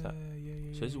ever noticed that?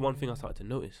 Yeah. So this is one thing I started to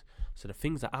notice. So the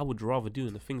things that I would rather do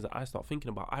and the things that I start thinking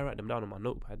about, I write them down on my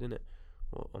notepad, innit?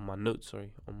 Or on my notes,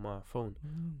 on my phone.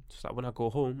 Just like when I go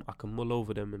home, I can mull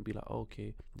over them and be like, oh,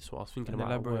 okay, this is what I was thinking And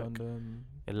about at elaborate work. on them.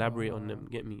 Elaborate on them,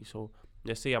 get me? So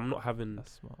let's say I'm not having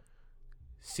That's smart.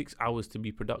 6 hours to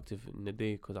be productive in the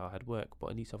day because I had work,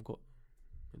 but at least I've got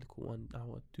a little 1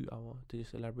 hour, 2 hour to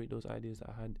just elaborate those ideas that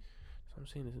I had. So I'm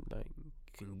saying, isn't like, you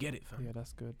can get it, fam. Yeah,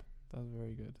 that's good. That's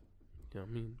very good. You know what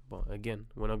I mean? But again,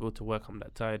 when I go to work, I'm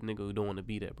that tired nigga who don't want to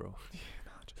be there, bro.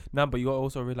 Nah, but you gotta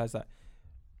also realize that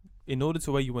in order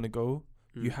to where you want to go,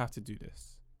 you Mm. have to do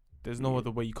this. There's no Yeah.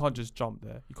 other way. You can't just jump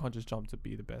there. You can't just jump to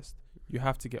be the best. You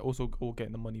have to get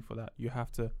getting the money for that. You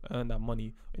have to earn that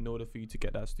money in order for you to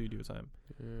get that studio time.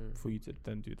 For you to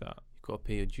then do that. You gotta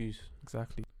pay your dues.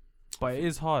 Exactly. But it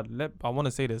is hard. I want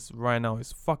to say this right now.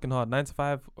 It's fucking hard. 9 to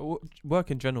 5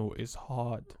 work in general is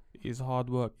hard. It's hard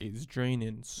work. It's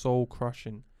draining. Soul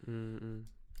crushing.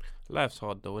 Life's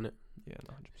hard though, innit? Yeah,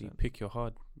 no, You 100%. pick your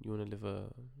hard. You wanna live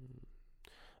a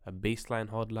baseline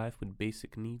hard life with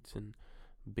basic needs and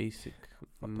basic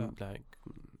Fuck that. like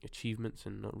achievements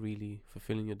and not really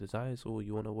fulfilling your desires, or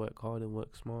you wanna work hard and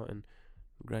work smart and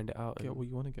grind it out. Get and what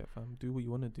you want to get, fam. Do what you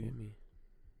want to do. get me?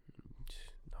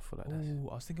 I feel like that's. Oh,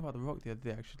 I was thinking about The Rock the other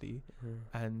day actually,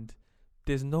 and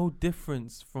there's no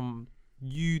difference from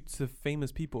you to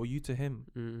famous people or you to him.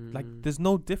 Like, there's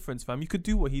no difference, fam. You could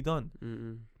do what he done.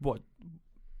 What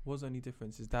was the only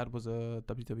difference? His dad was a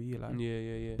WWE, like.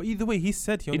 Yeah. But either way, he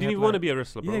said He didn't even want to be a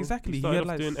wrestler, bro. Yeah, exactly. He He started had off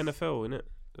like doing NFL, innit?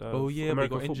 Oh yeah, but he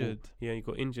got injured. Yeah, he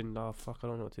got injured. Nah, fuck, I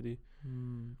don't know what to do.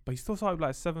 But he still started with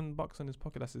like $7 in his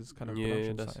pocket. That's his kind of Yeah,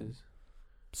 production that's setting. his.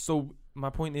 So my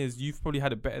point is, you've probably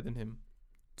had it better than him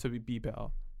to be better.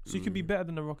 So you could be Mm. better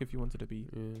than The Rock if you wanted to be.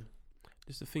 Yeah.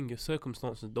 Just the thing, your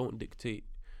circumstances don't dictate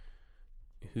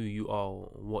who you are, or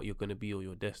what you're gonna be, or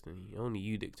your destiny. Only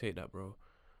you dictate that, bro.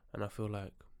 And I feel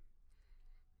like,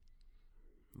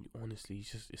 honestly,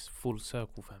 it's full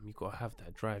circle, fam. You gotta have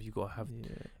that drive. You gotta have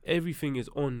everything is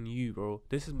on you, bro.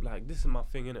 This is my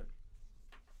thing, innit?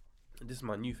 This is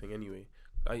my new thing, anyway.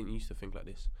 I didn't used to think like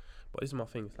this, but this is my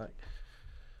thing. It's like,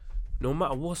 no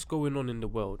matter what's going on in the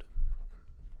world,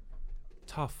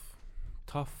 tough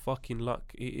fucking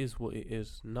luck. It is what it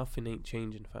is. Nothing ain't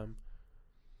changing, fam.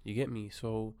 You get me?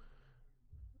 So,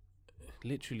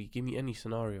 literally, give me any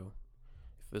scenario.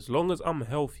 If as long as I'm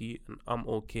healthy and I'm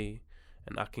okay,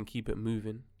 and I can keep it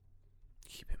moving,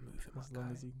 my As long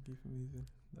guy. as you can keep it moving.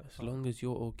 As long as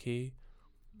you're okay,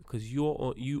 because you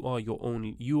are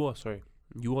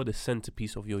the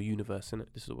centerpiece of your universe,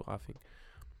 innit? This is what I think.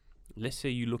 Let's say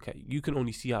you can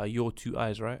only see out of your 2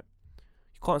 eyes, right?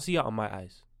 You can't see out of my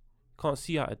eyes. You can't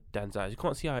see out of Dan's eyes. You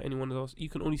can't see out of anyone else. You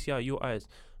can only see out of your eyes.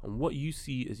 And what you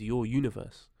see is your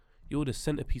universe. You're the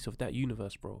centerpiece of that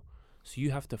universe, bro. So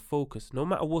you have to focus. No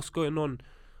matter what's going on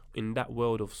in that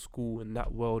world of school and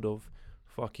that world of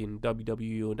fucking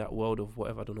WWE or that world of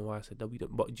whatever. I don't know why I said WWE.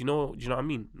 But do you know what I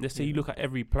mean? Let's say you look at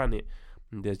every planet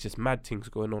and there's just mad things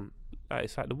going on. Like,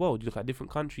 it's like the world. You look at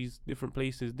different countries, different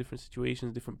places, different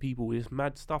situations, different people. There's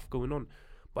mad stuff going on.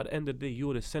 But at the end of the day,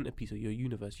 you're the centerpiece of your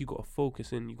universe. You got to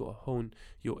focus in. You got to hone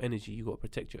your energy. You got to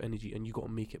protect your energy, and you got to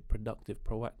make it productive,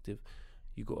 proactive.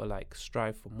 You got to like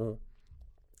strive for more.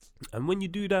 And when you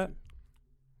do that,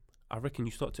 I reckon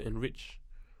you start to enrich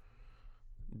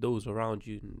those around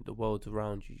you and the world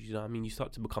around you. You know what I mean? You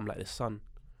start to become like the sun.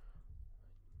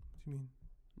 do you mean?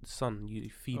 Sun, you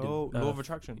feed him. Oh, law of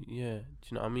attraction. Yeah, do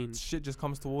you know what I mean? Shit just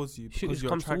comes towards you. Shit just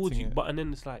comes towards you, but and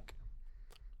then it's like,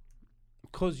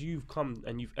 because you've come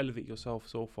and you've elevated yourself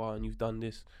so far and you've done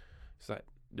this, it's like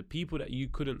the people that you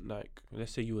couldn't, like,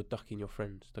 let's say you were ducking your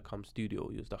friends to come studio,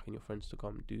 you was ducking your friends to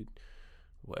come do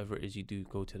whatever it is you do,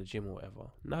 go to the gym or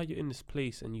whatever. Now you're in this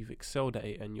place and you've excelled at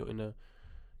it and you're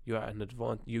at an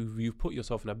advantage. You've put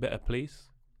yourself in a better place.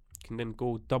 You can then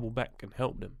go double back and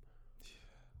help them.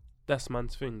 That's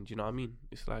man's thing. Do you know what I mean?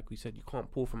 It's like we said, you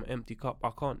can't pour from an empty cup. I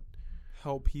can't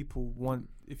help people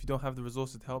if you don't have the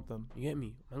resources to help them. You get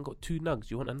me? Man got 2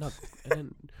 nugs. You want a nug? And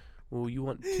then, or you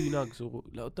want 2 nugs? Or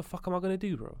like, what the fuck am I gonna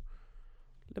do, bro?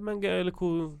 Let man get a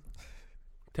little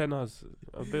tenors,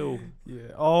 a bill.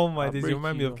 Yeah. Oh my days! You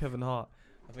remind me of Kevin Hart.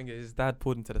 I think his dad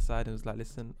pulled him to the side and was like,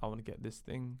 "Listen, I want to get this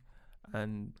thing,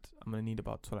 and I'm gonna need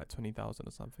about 20,000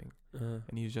 or something."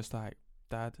 And he was just like,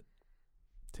 "Dad,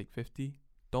 take 50.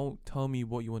 Don't tell me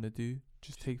what you want to do.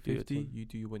 Just take 50. You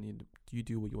do what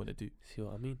you want to do." See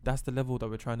what I mean? That's the level that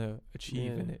we're trying to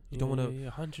achieve in it. You don't want to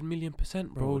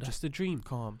 100,000,000%, bro. That's the dream.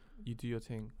 Calm. You do your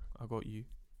thing. I got you.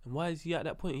 And why is he at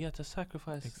that point? He had to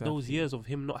sacrifice those years of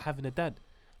him not having a dad.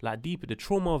 Like deeper, the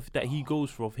trauma of that he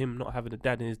goes through of him not having a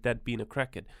dad and his dad being a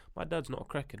crackhead. My dad's not a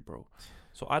crackhead, bro.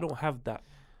 So I don't have that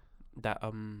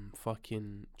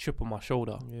fucking chip on my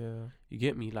shoulder. Yeah. You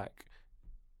get me? Like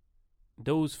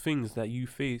those things that you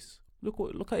face.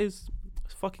 Look at his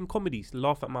fucking comedies.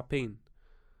 Laugh at my pain.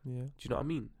 Yeah. Do you know what I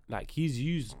mean? Like he's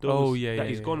used those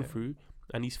he's gone through. through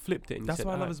and he's flipped it. And that's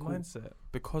why I love his mindset,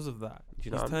 because of that. Do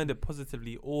you know he's turned it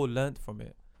positively or learnt from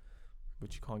it,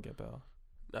 which you can't get better.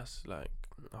 That's like,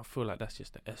 I feel like that's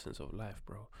just the essence of life,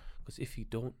 bro. Because if you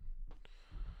don't,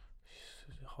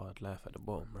 it's a hard life at the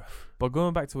bottom, bro. But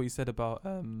going back to what you said about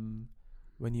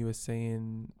when you were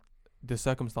saying the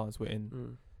circumstance we're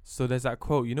in. So there's that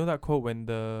quote. You know that quote when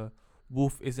the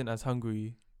wolf isn't as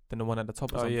hungry than the one at the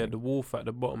top or something? Oh yeah, the wolf at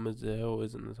the bottom of the hill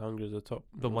isn't as hungry as the top.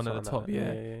 The one at the top,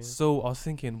 yeah. So I was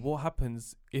thinking, what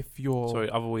happens if you're... Sorry,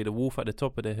 other way. The wolf at the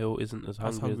top of the hill isn't as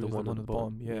hungry as the one at the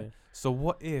bottom. Yeah. So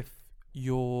what if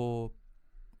you're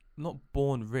not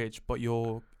born rich, but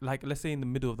you're like, let's say in the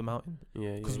middle of the mountain?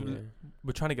 Yeah, because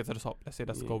we're trying to get to the top. Let's say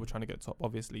that's the goal. We're trying to get to the top,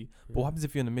 obviously. Yeah. But what happens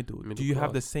if you're in the middle? Do you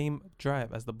have the same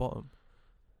drive as the bottom?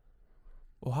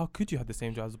 Or how could you have the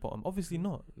same drive as the bottom? Obviously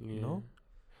not. Yeah. You know?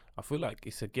 I feel like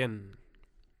it's again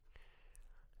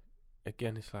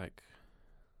it's like,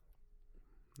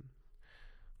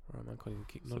 right, man, can't even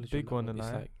kick knowledge. It's a big one, and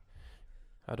it's like,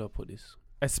 how do I put this?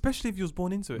 Especially if you was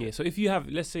born into it. Yeah, so if you have,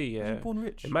 let's say, you're born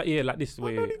rich. Like this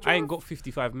way, I ain't got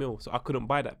 55 mil, so I couldn't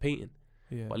buy that painting.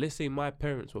 Yeah. But let's say my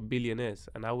parents were billionaires,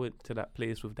 and I went to that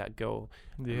place with that girl,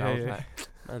 and I was like,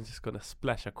 I'm just gonna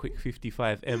splash a quick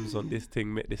 55 M's on this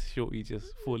thing, make this shorty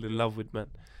just fall in love with, man.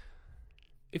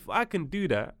 If I can do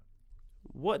that,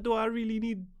 what do I really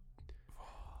need?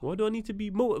 What do I need to be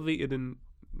motivated and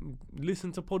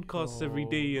listen to podcasts every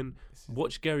day and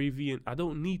watch Gary Vee? And I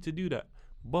don't need to do that.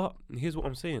 But here's what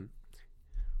I'm saying.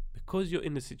 Because you're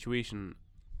in a situation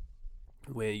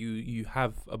where you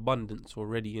have abundance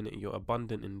already in it, you're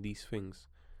abundant in these things,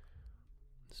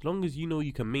 as long as you know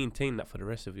you can maintain that for the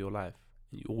rest of your life,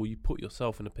 or you put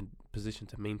yourself in a position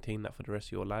to maintain that for the rest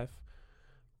of your life,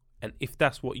 and if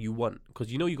that's what you want,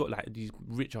 because you know you got like these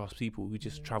rich ass people who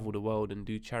just travel the world and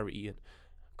do charity and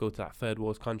go to like third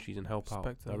world countries and help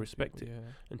out. I respect it. Yeah.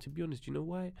 And to be honest, you know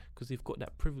why? Because they've got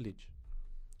that privilege.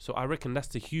 So I reckon that's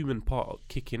the human part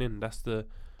kicking in.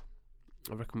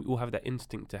 I reckon we all have that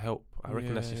instinct to help. I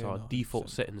reckon that's just our default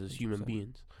settings as human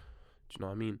beings. Do you know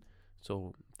what I mean?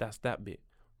 So that's that bit.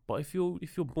 But if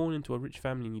you're born into a rich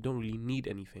family and you don't really need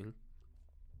anything,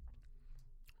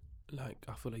 like,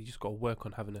 I feel like you just got to work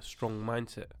on having a strong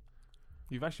mindset.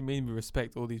 You've actually made me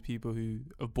respect all these people who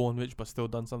are born rich but still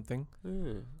done something.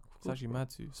 Yeah, it's actually mad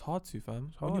to. It's hard to,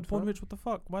 fam. When you're born rich, what the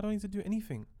fuck? Why do I need to do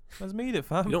anything? That's made it,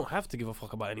 fam. You don't have to give a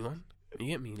fuck about anyone. You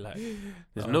get me? Like,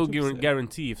 there's no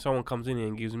guarantee if someone comes in here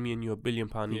and gives me and you £1 billion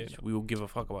each, we will give a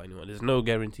fuck about anyone. There's no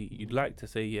guarantee. You'd like to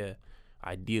say, yeah,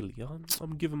 ideally,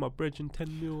 I'm giving my brethren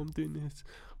 10 mil, I'm doing this.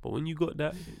 But when you got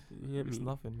that, you get me? It's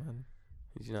nothing, man.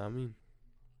 Do you know what I mean?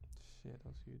 Shit,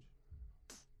 that's huge.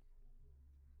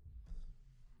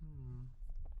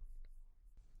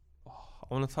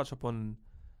 I want to touch upon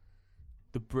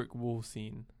the brick wall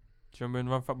scene. Do you remember in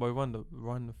Run Fat Boy Run,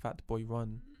 Run Fat Boy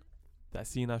Run? That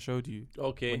scene I showed you.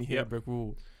 Okay. When you hit a brick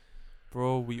wall.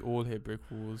 Bro, we all hit brick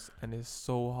walls and it's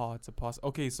so hard to pass.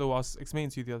 Okay, so I was explaining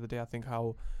to you the other day, I think,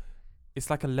 how it's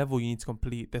like a level you need to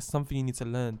complete. There's something you need to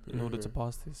learn in order to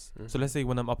pass this. So let's say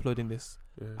when I'm uploading this,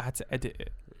 I had to edit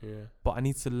it. Yeah. But I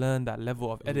need to learn that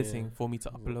level of editing for me to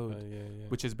upload,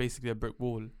 which is basically a brick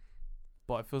wall.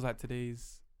 But it feels like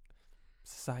today's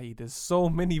society, there's so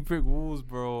many brick walls,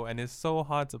 bro, and it's so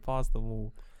hard to pass them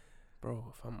all.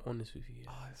 Bro, if I'm honest with you,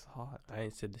 It's hard. I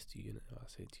ain't said this to you, I'll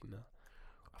say it to you now.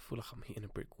 I feel like I'm hitting a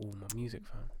brick wall with my music,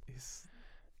 fam. It's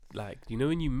Like, you know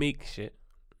when you make shit,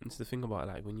 it's the thing about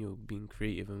like when you're being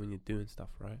creative and when you're doing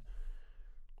stuff, right?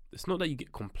 It's not that you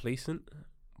get complacent,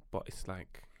 but it's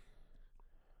like,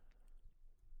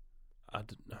 how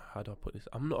do I put this?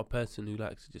 I'm not a person who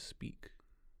likes to just speak.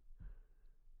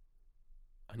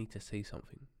 I need to say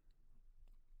something.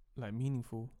 like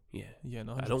meaningful. Yeah. Yeah,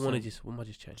 no, I don't want to 100%. just, what am I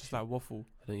just chatting? Just like waffle.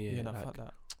 I don't, yeah, no, like, fuck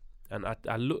that. and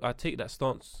I take that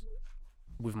stance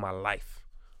with my life.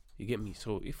 You get me?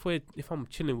 So if I'm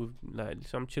chilling with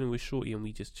I'm chilling with Shorty and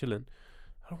we just chilling,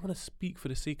 I don't want to speak for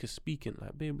the sake of speaking.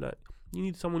 Like, babe, like, you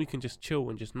need someone who can just chill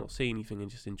and just not say anything and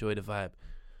just enjoy the vibe.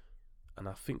 And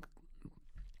I think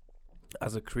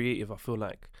as a creative, I feel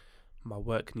like my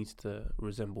work needs to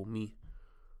resemble me.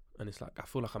 And it's like, I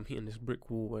feel like I'm hitting this brick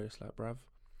wall where it's like, bruv,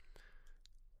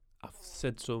 I've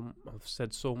said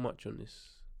so much on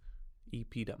this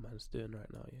EP that man's doing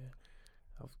right now, yeah.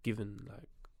 I've given like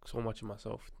so much of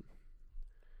myself.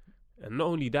 And not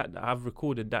only that I've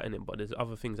recorded that in it, but there's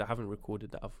other things I haven't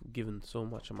recorded that I've given so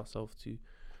much of myself to.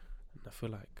 And I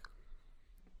feel like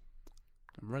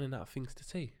I'm running out of things to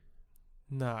say.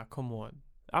 Nah, come on.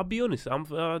 I'll be honest,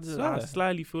 I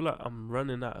slightly feel like I'm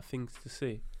running out of things to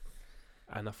say.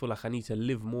 And I feel like I need to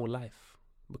live more life.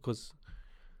 Because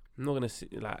I'm not going to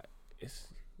sit like, it's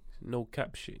no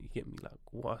cap shit, you get me? Like,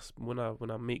 when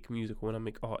I make music or when I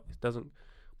make art,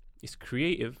 it's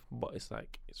creative, but it's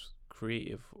like, it's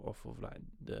creative off of like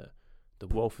the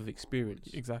wealth of experience.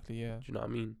 Exactly, yeah. Do you know what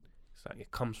I mean? It's like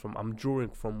it comes from, I'm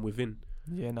drawing from within.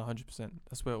 Yeah, no, 100%.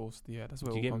 That's where it all, that's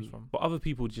where it all comes from. But other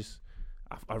people just,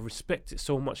 I respect it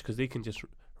so much because they can just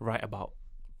write about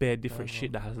bare different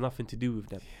shit that has nothing to do with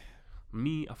them.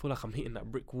 Me, I feel like I'm hitting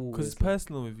that brick wall. Because it's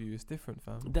personal with you, it's different,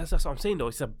 fam. That's what I'm saying though.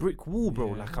 It's a brick wall,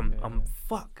 bro. Yeah, like I'm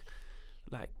fuck,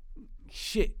 like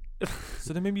shit.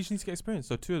 So then maybe you just need to get experience.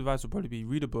 So 2 advice would probably be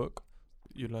read a book,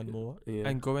 you learn more,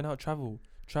 and going out travel.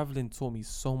 Traveling taught me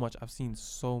so much. I've seen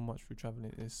so much through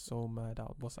traveling. It's so mad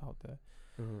out what's out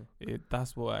there.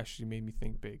 That's what actually made me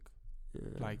think big.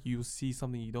 Like you'll see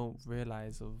something you don't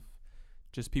realize of.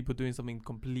 Just people doing something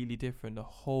completely different, a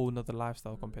whole nother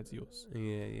lifestyle compared to yours.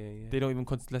 Yeah. They don't even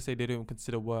let's say they don't even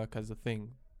consider work as a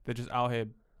thing. They're just out here,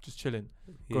 just chilling,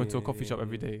 going to a coffee shop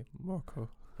every day. Morocco.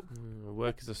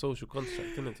 Work is a social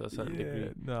construct, isn't it? To a certain degree.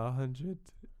 No, 100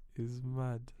 is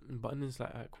mad. But then it's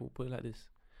like, alright, cool. Put it like this: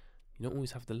 you don't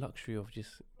always have the luxury of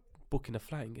just booking a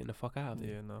flight and getting the fuck out of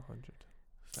there. Yeah, no, 100.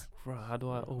 It's like, bro, how do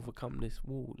I overcome this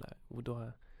wall? Like, what do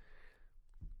I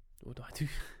do?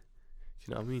 Do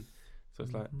you know what I mean? So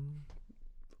it's like,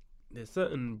 there's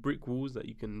certain brick walls that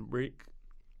you can break.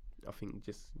 I think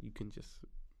you can just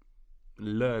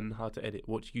learn how to edit,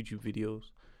 watch YouTube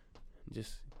videos, and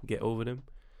just get over them.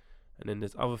 And then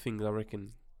there's other things I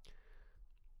reckon,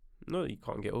 no, you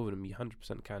can't get over them, you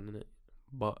 100% can, innit?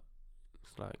 But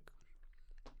it's like,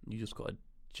 you just gotta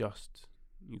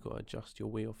adjust your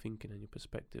way of thinking and your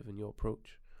perspective and your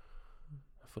approach.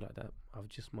 I feel like that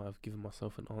might have given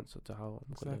myself an answer to how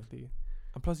I'm Exactly.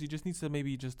 And plus, you just need to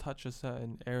maybe just touch a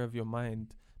certain area of your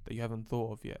mind that you haven't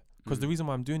thought of yet. Because the reason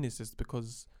why I'm doing this is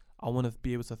because I want to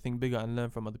be able to think bigger and learn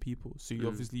from other people. So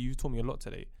you taught me a lot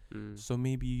today. So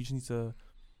maybe you just need to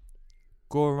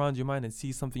go around your mind and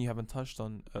see something you haven't touched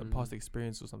on, a past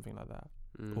experience or something like that.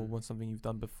 Or something you've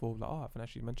done before. Like, I haven't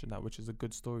actually mentioned that, which is a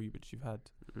good story which you've had.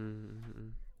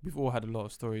 We've all had a lot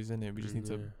of stories in it. We just need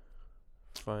to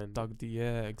find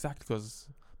exactly, because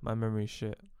my memory is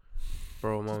shit.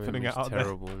 Bro, my memory is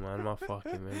terrible, man. My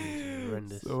fucking memory is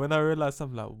horrendous. So when I realised,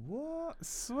 I'm like, what? I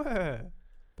swear.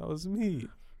 That was me.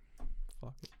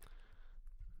 Fuck it.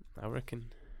 I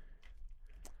reckon.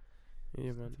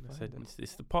 Yeah, man. I said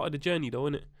it's the part of the journey, though,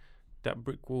 isn't it? That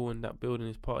brick wall and that building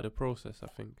is part of the process, I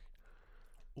think.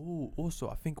 Oh, also,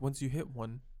 I think once you hit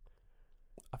one,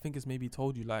 I think it's maybe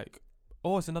told you, like,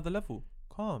 oh, it's another level.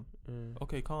 Calm.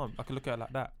 Okay, calm. I can look at it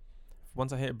like that.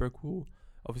 Once I hit a brick wall,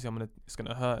 obviously it's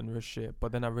gonna hurt and real shit.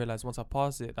 But then I realized once I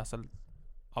pass it,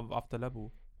 I'm up the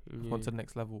level. On to the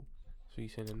next level. So you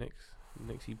saying the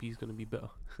next EP is gonna be better?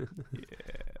 Yeah.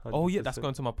 Oh yeah, that's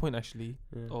going to my point actually.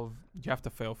 Of you have to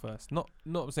fail first. Not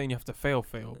saying you have to fail,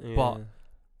 but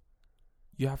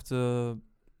you have to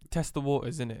test the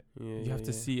waters, innit? You have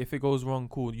to see if it goes wrong.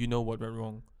 Cool, you know what went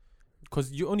wrong.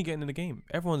 Because you're only getting in the game.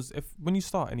 When you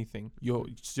start anything, you're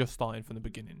starting from the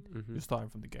beginning. You're starting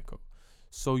from the get-go.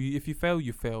 So if you fail,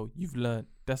 you fail. You've learned.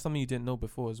 That's something you didn't know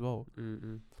before as well.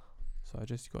 So you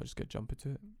gotta just get jump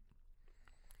into it.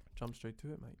 Jump straight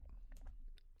to it, mate.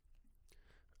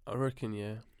 I reckon,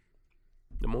 yeah.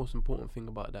 The most important thing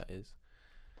about that is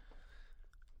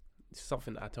it's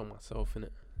something that I tell myself,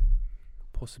 innit?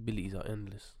 Possibilities are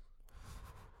endless.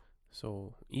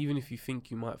 So even if you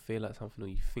think you might fail at something, or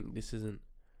you think this isn't,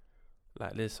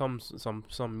 like, there's some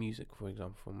music, for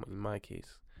example, in my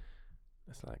case,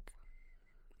 it's like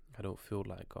I don't feel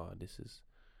like, oh, this is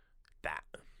that.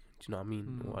 Do you know what I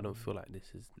mean? Or I don't feel like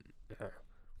this is,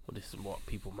 or this is what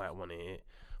people might want to hear.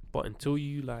 But until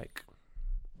you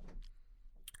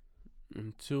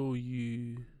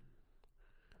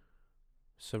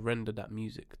surrender that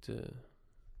music to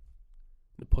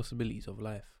the possibilities of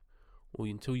life, or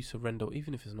until you surrender,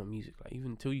 even if it's not music, like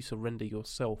even until you surrender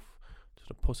yourself to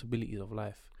the possibilities of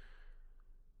life,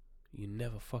 you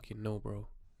never fucking know, bro.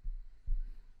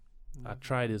 I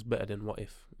tried is better than what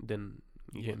if. Then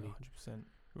you get me. 100%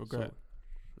 regret.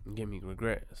 So, you get me,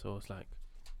 regret. So it's like,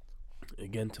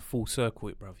 again, to full circle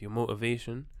it, bro. Your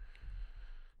motivation.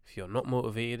 If you're not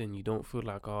motivated and you don't feel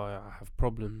like, oh, I have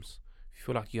problems. If you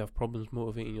feel like you have problems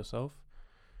motivating yourself,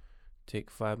 take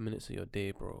 5 minutes of your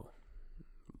day, bro.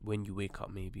 When you wake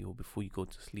up, maybe, or before you go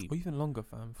to sleep. Or even longer,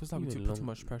 fam. Feels like we put too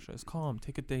much pressure. It's calm.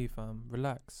 Take a day, fam.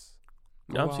 Relax.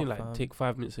 Yeah, I'm saying, like, fam, take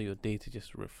 5 minutes of your day to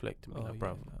just reflect and be like,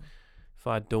 bro, if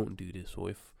I don't do this,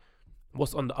 or if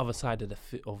what's on the other side of the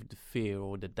fear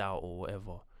or the doubt or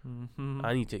whatever,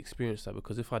 I need to experience that,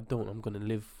 because if I don't, I'm gonna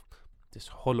live this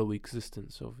hollow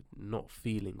existence of not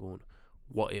feeling, or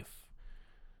what if,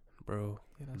 bro.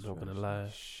 Yeah, I'm not gonna lie.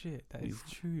 Shit, that is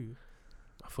true.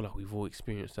 I feel like we've all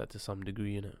experienced that to some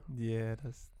degree, innit? Yeah,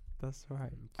 that's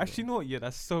right. Actually, you know what? Yeah,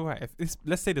 that's so right. If this,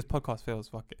 let's say this podcast fails,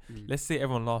 fuck it. Let's say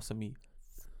everyone laughs at me.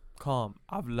 Calm.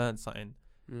 I've learned something.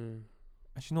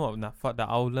 Actually, you know what? Nah, fuck that.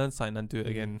 I'll learn something and do it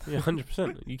again. Yeah,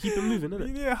 100%. You keep it moving,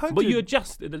 innit? Yeah, 100. But you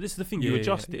adjust. This is the thing. You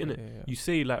adjust it, innit? Yeah. You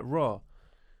say, like, raw.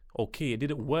 Okay, it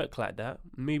didn't work like that.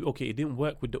 Maybe, okay, it didn't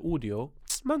work with the audio.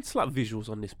 Man, slap visuals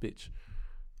on this bitch.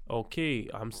 Okay,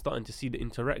 I'm starting to see the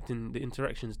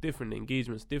interaction's different, the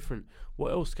engagement's different.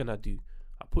 What else can I do?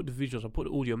 I put the visuals, I put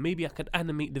the audio. Maybe I could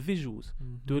animate the visuals.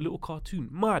 Do a little cartoon.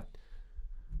 Mad.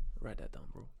 Write that down,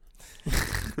 bro.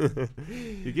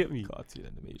 You get me? Cartoon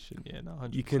animation, yeah, no,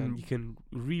 100%. You can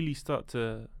really start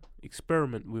to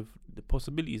experiment with the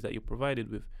possibilities that you're provided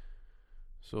with.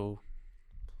 So,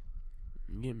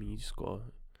 you get me? You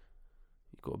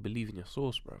gotta believe in your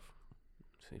source, bruv.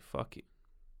 Say fuck it.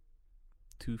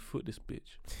 2 foot this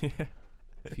bitch.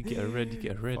 If you get a red, you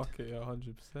get a red. Fuck it,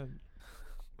 100%.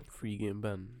 Free game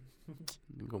ban.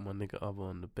 Got my nigga Abba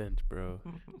on the bench, bro.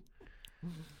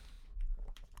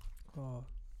 Oh.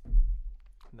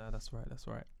 Nah, that's right.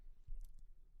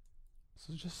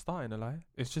 So it's just starting,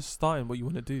 it's just starting what you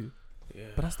want to do. Yeah.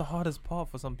 But that's the hardest part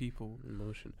for some people.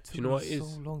 Emotion. Do you know what it is?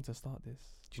 So long to start this.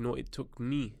 Do you know what it took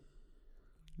me?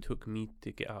 It took me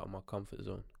to get out of my comfort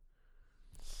zone.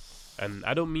 And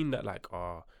I don't mean that like,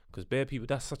 because bare people,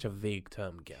 that's such a vague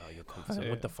term, get out of your comfort zone.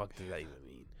 What the fuck does that even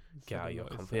mean? Get out of your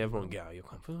comfort. Everyone get out of your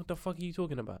comfort. What the fuck are you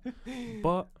talking about?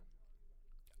 But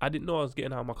I didn't know I was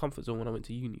getting out of my comfort zone when I went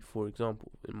to uni, for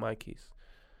example, in my case.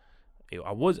 I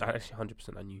actually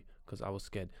 100% I knew, because I was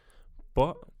scared.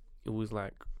 But it was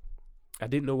like, I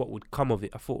didn't know what would come of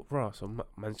it. I thought, so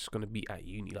man's just going to be at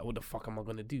uni. Like, what the fuck am I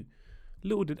going to do?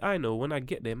 Little did I know, when I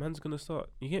get there, man's going to start,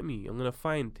 you get me? I'm going to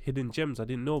find hidden gems I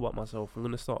didn't know about myself. I'm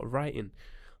going to start writing.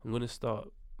 I'm going to start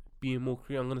being more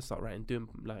creative. I'm going to start writing,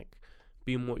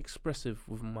 being more expressive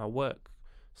with my work.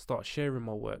 Start sharing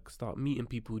my work. Start meeting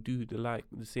people who do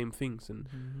the same things.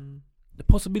 And the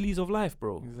possibilities of life,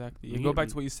 bro. Exactly. You go back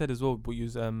to what you said as well, but you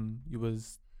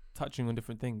was touching on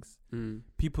different things.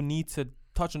 People need to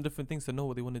touch on different things to know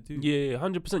what they want to do. Yeah,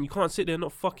 100%. You can't sit there and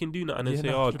not fucking do nothing and say,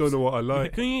 I don't know what I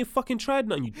like. You ain't fucking tried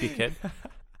nothing, you dickhead.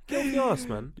 Get off your ass,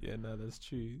 man. Yeah, no, that's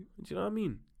true. Do you know what I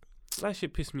mean? That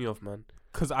shit pissed me off, man.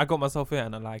 Because I got myself here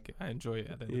and I like it. I enjoy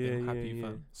it. I'm happy,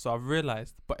 fam. So I've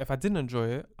realised, but if I didn't enjoy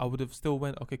it, I would have still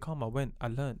went, okay, calm, I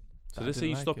learned. So let's say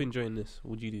you stop enjoying this.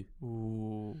 What would you do?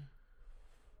 Ooh.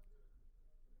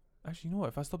 Actually, you know what?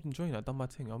 If I stopped enjoying it, I've done my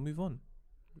thing, I'll move on.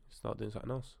 Start doing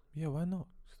something else. Yeah, why not?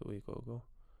 That's the way you gotta go.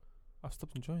 I've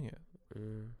stopped enjoying it.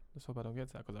 Let's hope I don't get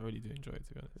to that, because I really do enjoy it,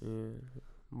 to be honest. Yeah.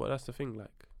 But that's the thing,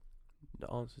 like, the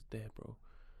answer's there, bro.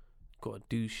 You gotta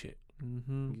do shit.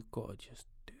 You gotta just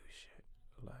do shit.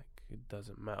 Like, it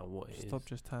doesn't matter what it is. Stop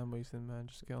just time wasting, man.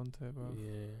 Just get onto it, bro.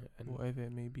 Yeah. And whatever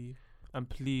it may be. And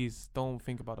please, don't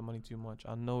think about the money too much.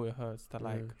 I know it hurts to,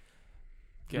 like...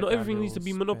 Not everything needs to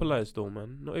be monopolized, though,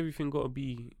 man. Not everything gotta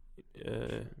be...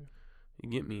 you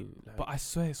get me? Like, but I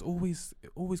swear, it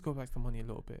always go back to money a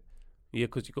little bit. Yeah,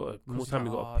 because you got more time.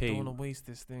 You got to pay. I don't want to waste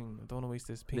this thing. I don't want to waste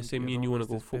this. Let's say me and you want to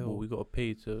go football. We got to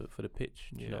pay for the pitch.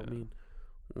 Do you know what I mean?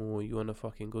 or you wanna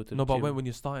fucking go to the No, but gym? when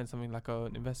you're starting something like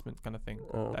an investment kind of thing,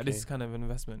 Oh, like this is kind of an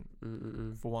investment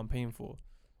Mm-mm-mm. for what I'm paying for.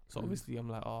 So Mm. obviously I'm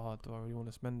like, oh, do I really want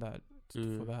to spend that for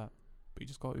Mm. that? But you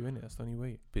just got to in it. That's the only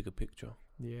way. Bigger picture.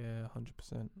 Yeah,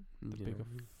 100%. The You know bigger what I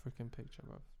mean? freaking picture,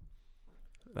 bro.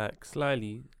 Like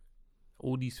slyly,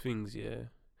 all these things, yeah.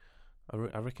 I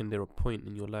reckon they're a point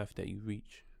in your life that you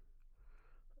reach.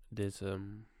 There's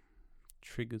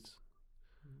triggers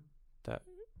that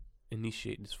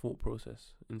initiate this thought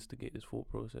process, instigate this thought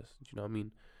process. Do you know what I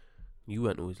mean? You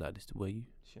weren't always like this, were you?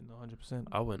 Shit, no, 100%.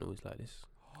 I weren't always like this.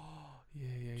 Yeah, yeah,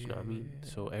 Do you yeah. know what I mean? Yeah.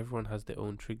 So everyone has their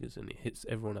own triggers, and it hits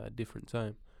everyone at a different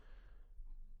time.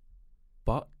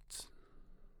 But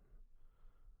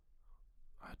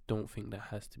I don't think that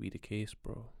has to be the case,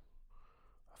 bro.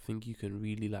 I think you can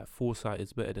really, like, foresight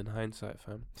is better than hindsight,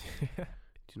 fam.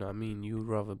 Do you know what I mean? You'd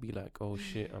rather be like, oh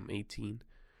shit, I'm 18.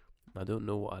 I don't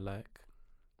know what I like.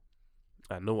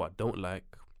 I know what I don't like.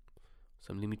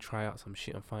 So let me try out some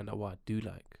shit and find out what I do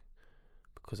like.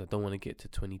 Because I don't want to get to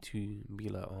 22 and be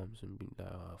like, and be like,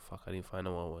 oh fuck, I didn't find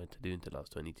out what I wanted to do until I was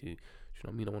 22. Do you know what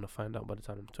I mean? I want to find out by the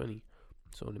time I'm 20.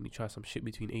 So let me try some shit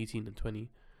between 18 and 20.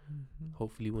 Mm-hmm.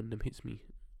 Hopefully one of them hits me.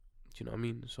 Do you know what I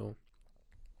mean? So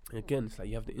again, it's like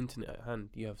you have the internet at hand.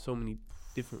 You have so many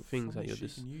different things that you're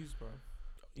just... use, bro.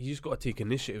 You just got to take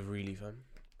initiative, really, fam.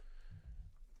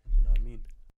 You know what I mean?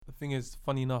 The thing is,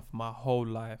 funny enough, my whole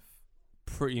life,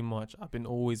 pretty much, I've been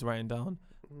always writing down,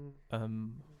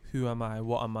 who am I,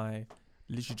 what am I,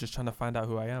 literally just trying to find out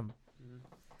who I am.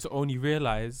 To only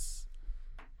realize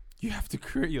you have to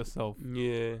create yourself.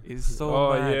 Yeah. It's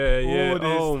so mad. Yeah. All this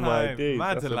Oh my time. days.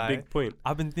 Mad That's to a lie. big point.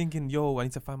 I've been thinking, yo, I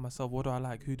need to find myself. What do I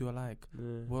like? Who do I like? Yeah.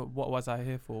 What was I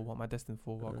here for? What am I destined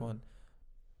for? What go on?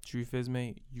 Truth is,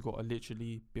 mate, you gotta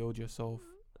literally build yourself,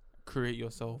 create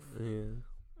yourself, Yeah.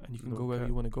 and you can No go wherever cap.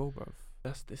 you want to go, bruv.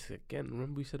 That's this again.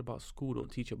 Remember we said about school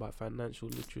don't teach you about financial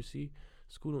literacy.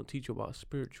 School don't teach you about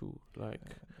spiritual. Like,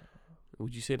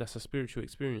 would you say that's a spiritual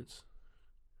experience?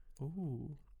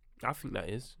 Ooh, I think that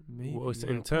is. maybe. Well, it's an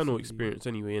yeah, internal possibly. experience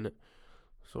anyway, innit?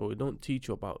 So it don't teach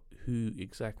you about who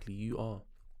exactly you are.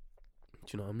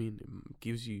 Do you know what I mean? It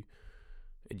gives you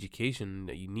education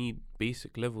that you need,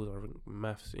 basic levels of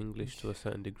maths, English to a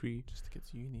certain degree. Just to get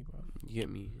to uni, bruv. You get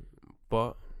me?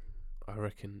 But I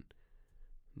reckon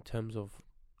in terms of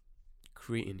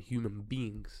creating human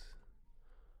beings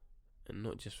and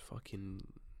not just fucking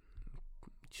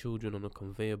children on a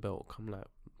conveyor belt come like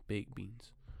baked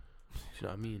beans. Do you know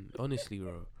what I mean? Honestly,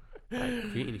 bro.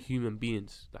 Like creating human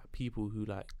beings, like people who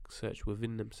like search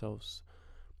within themselves,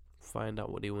 find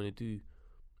out what they want to do.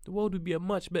 The world would be a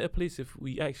much better place if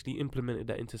we actually implemented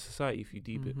that into society, if you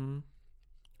deep it. Mhm.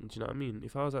 Do you know what I mean?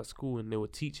 If I was at school and they were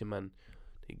teaching, man,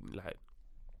 they, like,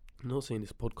 I'm not saying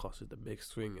this podcast is the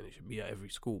biggest thing and it should be at every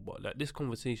school, but like this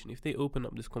conversation, if they open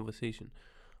up this conversation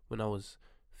when I was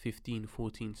 15,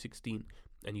 14, 16,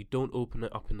 and you don't open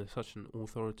it up in such an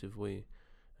authoritative way,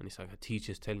 and it's like a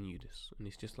teacher's telling you this, and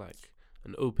it's just like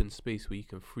an open space where you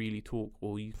can freely talk,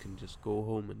 or you can just go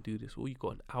home and do this, or you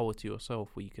got an hour to yourself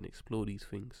where you can explore these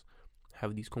things,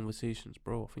 have these conversations,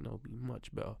 bro. I think that would be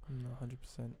much better. No,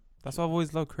 100%. That's why I've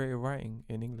always loved creative writing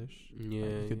in English. Yeah,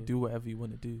 Like, you could do whatever you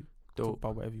want to do. Talk dope.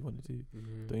 about whatever you want to do. Yeah.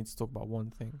 Don't need to talk about one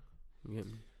thing. You get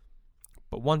me?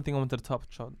 But one thing I wanted to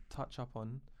touch up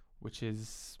on, which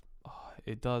is,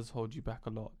 it does hold you back a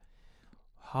lot.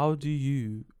 How do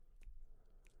you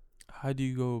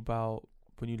go about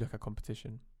when you look at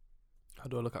competition? How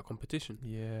do I look at competition?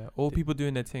 Yeah, all people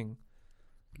doing their thing,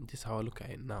 This is how I look at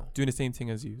it now. doing the same thing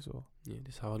as you. So Yeah,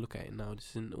 this is how I look at it now. This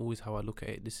isn't always how I look at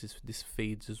it. This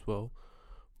fades as well.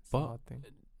 it's a But hard thing.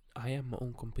 I am my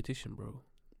own competition, bro.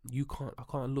 I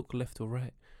can't look left or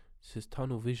right. This is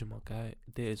tunnel vision, my guy.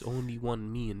 There is only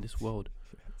one me in this world.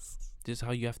 This is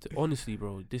how you have to, honestly,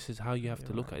 bro. This is how you have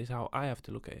to look at it. This is how I have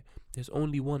to look at it. There's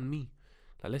only one me.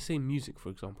 Like, let's say music, for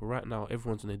example. Right now,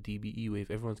 everyone's on a DBE wave.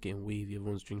 Everyone's getting wavy.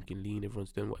 Everyone's drinking lean.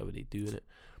 Everyone's doing whatever they do in it.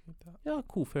 Yeah,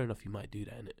 cool. Fair enough. You might do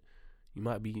that in it. You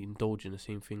might be indulging the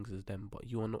same things as them, but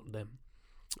you are not them.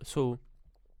 So,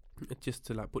 just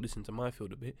to like put this into my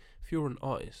field a bit, if you're an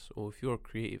artist or if you're a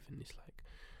creative and it's like,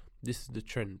 this is the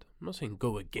trend. I'm not saying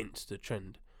go against the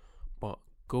trend, but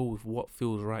go with what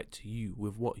feels right to you,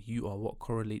 with what you are, what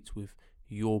correlates with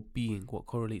your being, what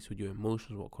correlates with your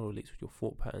emotions, what correlates with your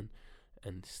thought pattern,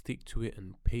 and stick to it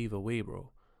and pave a way,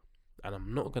 bro. And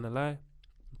I'm not gonna lie,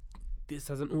 this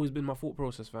hasn't always been my thought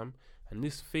process, fam. And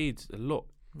this fades a lot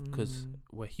because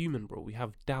we're human, bro. We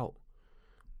have doubt,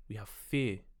 we have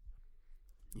fear.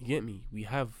 You get me? We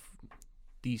have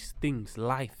these things.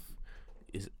 Life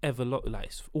is like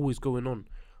it's always going on,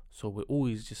 so we're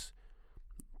always just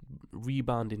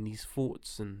rebounding, these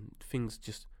thoughts and things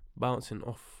just bouncing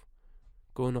off,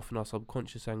 going off in our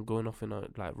subconscious and going off in our,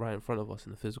 like, right in front of us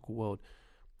in the physical world.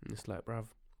 And it's like, bruv,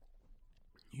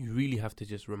 you really have to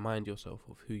just remind yourself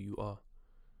of who you are.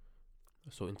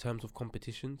 So in terms of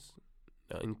competition,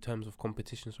 there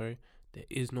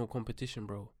is no competition,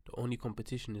 bro. The only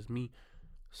competition is me.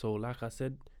 So like I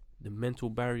said, the mental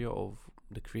barrier of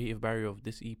the creative barrier of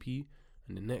this EP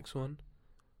and the next one,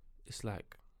 it's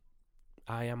like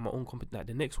I am my own competition. Like,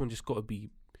 the next one just gotta be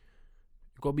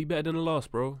better than the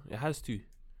last, bro. It has to.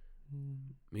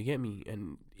 You get me?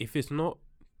 And if it's not,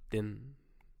 then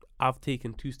I've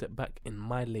taken 2 steps back in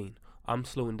my lane. I'm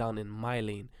slowing down in my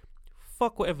lane.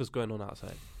 Fuck whatever's going on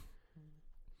outside.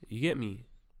 You get me?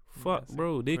 Fuck,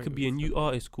 bro. There could be a new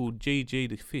artist called JJ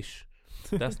the Fish.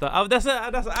 That's that's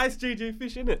Ice JJ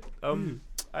Fish, innit?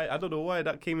 I don't know why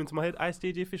that came into my head. Ice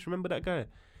JJ Fish. Remember that guy?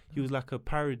 He was like a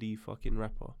parody fucking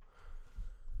rapper.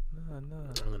 No.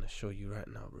 I'm gonna show you right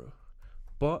now, bro.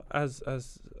 But as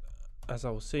I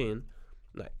was saying,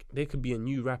 like, there could be a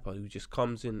new rapper who just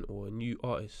comes in, or a new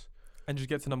artist, and just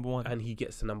gets to number 1. and he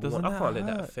gets to number Doesn't 1. I can't that let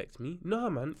that hurt? affect me. No,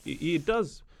 man. It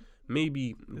does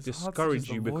maybe It's hard to discourage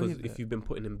just you because avoid if it. you've been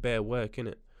putting in bare work in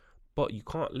it, but you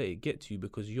can't let it get to you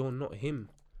because you're not him.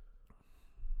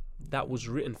 That was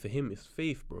written for him. It's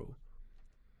faith, bro.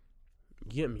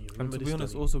 You get me? And Remember to be this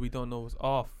honest, story? also we don't know.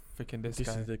 Freaking this This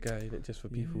guy. is the guy, innit? Just for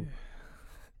people Yeah.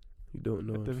 who don't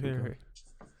know. Let them and hear think, it.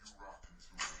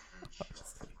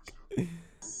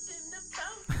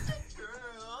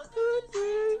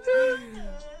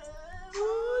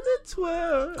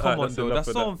 Come on, though.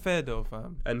 That's so unfair, though,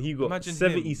 fam. And he got Imagine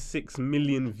 76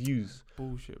 million views.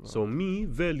 Bullshit, bro. So me,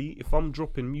 Verly, if I'm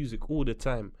dropping music all the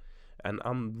time and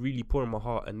I'm really pouring my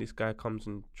heart, and this guy comes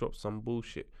and drops some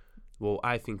bullshit, well,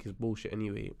 I think is bullshit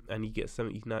anyway, and he gets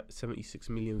 76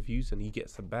 million views and he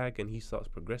gets a bag and he starts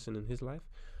progressing in his life,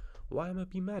 why am I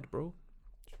be mad, bro?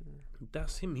 True.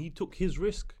 That's him. He took his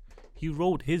risk. He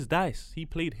rolled his dice. He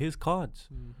played his cards.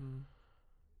 Mm-hmm.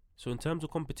 So in terms of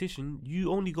competition,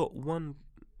 you only got one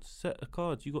set of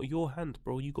cards. You got your hand,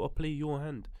 bro. You got to play your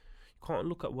hand. You can't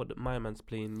look at what my man's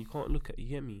playing. You can't look at, you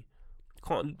get me?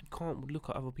 You can't look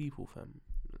at other people, fam.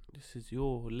 This is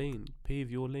your lane.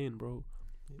 Pave your lane, bro.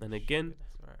 And again,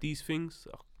 these things,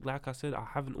 like I said, I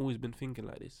haven't always been thinking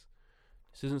like this.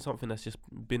 This isn't something that's just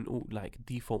been like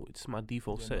default. It's my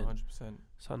default setting. 100%.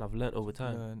 Something I've learnt over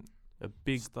time. A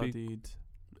big, Studied.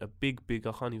 I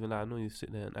can't even lie. I know you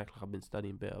sit there and act like I've been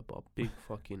studying better, but a big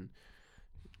fucking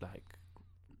like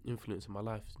influence in my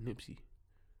life is Nipsey.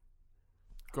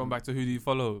 Going back to who do you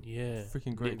follow? Yeah,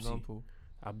 Freaking great Nipsey. example.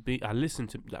 I listened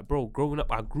to, like, bro, growing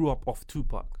up, I grew up off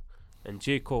Tupac and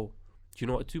J. Cole. Do you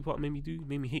know what Tupac made me do?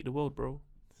 Made me hate the world, bro.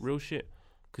 Real shit.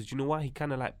 Because you know why? He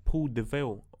kind of like pulled the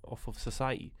veil off of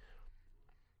society.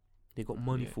 They got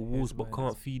money for wars but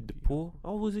can't feed the poor.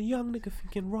 I was a young nigga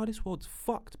thinking, raw, this world's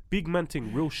fucked. Big man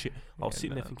thing, real shit. I was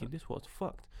sitting there thinking, this world's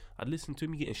fucked. I'd listen to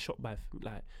him getting shot by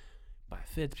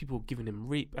feds, people giving him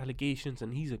rape allegations,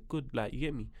 and he's a good, like, you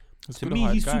get me? To me,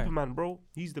 he's Superman, bro.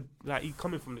 He's he's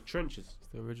coming from the trenches. It's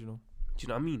the original. Do you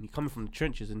know what I mean? He's coming from the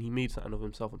trenches and he made something of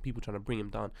himself and people trying to bring him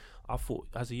down. I thought,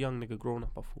 as a young nigga growing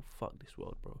up, I thought, fuck this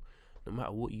world, bro. No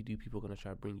matter what you do, people are going to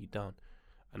try to bring you down.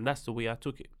 And that's the way I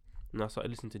took it. And I started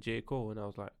listening to J. Cole and I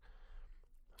was like,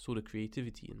 I saw the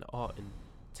creativity and the art and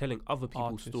telling other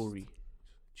people's story.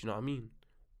 Do you know what I mean?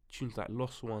 Tunes like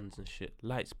Lost Ones and shit.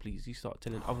 Lights, Please. You start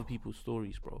telling other people's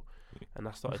stories, bro. And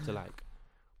I started to like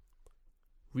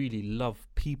really love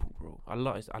people, bro. I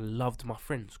loved my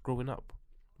friends growing up.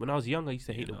 When I was young, I used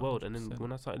to hate the world. 100%. And then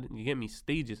when I started, you get me,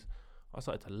 stages, I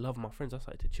started to love my friends. I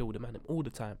started to chill with them and all the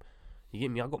time. You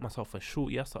get me? I got myself a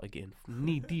shorty. I started getting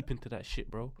knee deep into that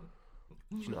shit, bro.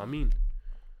 Do you know what I mean?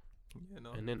 Yeah,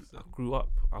 no, and then I grew up.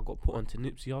 I got put onto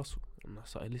Nipsey Hussle and I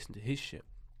started listening to his shit.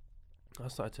 I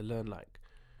started to learn like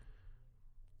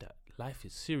that life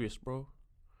is serious, bro.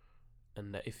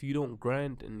 And that if you don't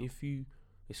grind and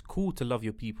it's cool to love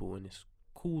your people and it's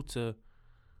cool to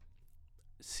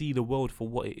see the world for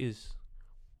what it is.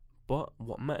 But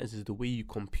what matters is the way you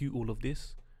compute all of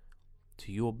this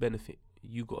to your benefit.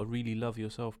 You gotta really love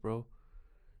yourself, bro.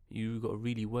 You gotta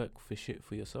really work for shit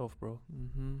for yourself, bro.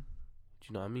 Mm-hmm. Do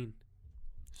you know what I mean?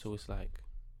 So it's like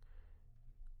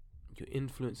your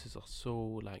influences are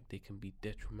so like they can be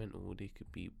detrimental. They could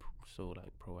be so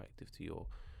like proactive to your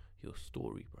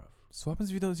story, bruv. So what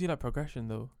happens if you don't see like progression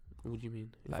though? What do you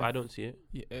mean? Like, if I don't see it?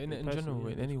 Yeah, in general,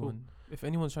 with anyone. Cool. If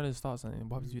anyone's trying to start something,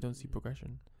 what happens if you don't see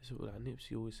progression? So like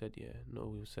Nipsey always said,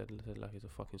 always said like it's a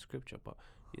fucking scripture, but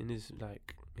in his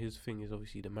like his thing is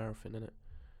obviously the marathon, innit?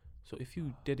 So if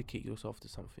you dedicate yourself to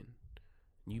something,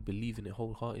 you believe in it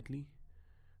wholeheartedly,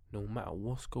 no matter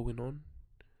what's going on,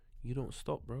 you don't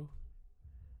stop, bro.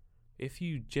 If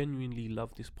you genuinely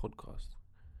love this podcast,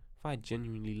 if I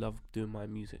genuinely love doing my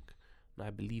music and I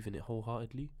believe in it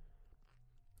wholeheartedly,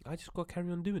 I just gotta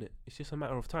carry on doing it. It's just a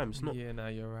matter of time. It's not. Yeah, nah,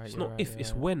 you're right. It's not if.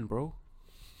 It's when, bro.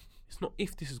 It's not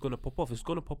if this is gonna pop off. It's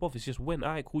gonna pop off. It's just when.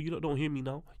 Alright, cool. You don't hear me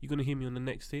now. You're gonna hear me on the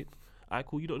next tape. Alright,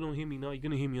 cool. You don't hear me now. You're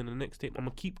gonna hear me on the next tape. I'm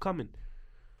gonna keep coming.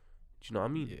 Do you know what I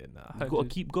mean? Yeah, nah. You gotta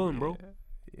keep going, bro.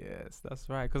 Yes, that's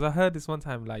right. Because I heard this one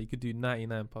time, like, you could do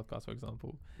 99 podcasts, for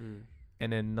example,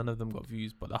 and then none of them got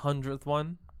views, but the 100th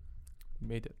one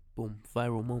made it. Boom,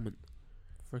 viral moment.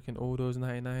 Freaking all those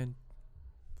 99,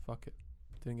 fuck it,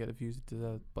 didn't get the views it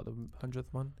deserved, but the 100th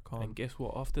one, calm. And guess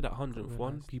what? After that 100th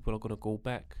one, realised. people are gonna go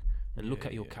back and look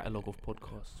at your catalogue of yeah.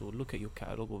 podcasts or look at your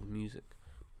catalogue of music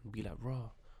and be like, rah,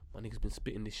 my nigga's been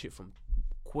spitting this shit from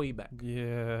way back.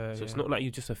 Yeah. So it's not like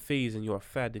you're just a phase and you're a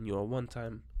fad and you're a one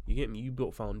time. You get me? You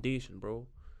built foundation, bro.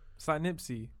 It's like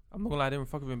Nipsey. I'm not gonna lie, I didn't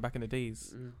fuck with him back in the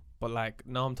days. But like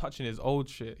now I'm touching his old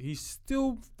shit. He's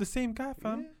still the same guy,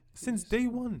 fam. Yeah, Since day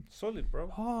one. Solid, bro.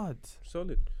 Hard.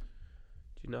 Solid.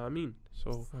 Do you know what I mean?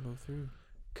 So follow through.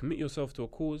 commit yourself to a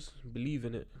cause, believe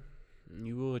in it, and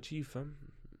you will achieve, fam.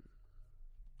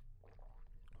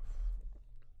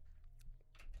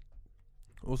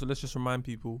 Also, let's just remind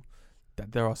people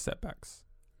that there are setbacks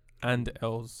and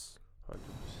L's. 100%.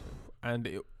 And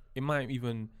it might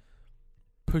even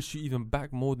push you even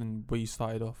back more than where you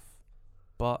started off.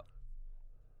 But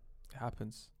it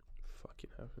happens.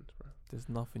 Fucking happens, bro. There's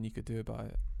nothing you could do about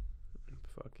it.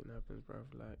 Fucking happens, bro.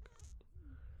 Like,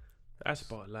 that's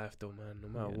about life, though, man. No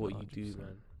matter what you do, 100%.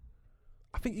 man.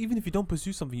 I think even if you don't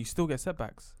pursue something, you still get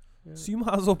setbacks. Yeah. So you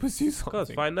might as well pursue something.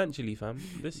 Because financially, fam,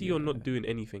 let's say you're not Yeah. doing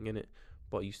anything in it,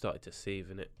 but you started to save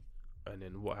in it, and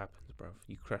then what happens, bro?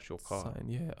 You crash your car, Something,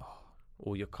 yeah. Oh,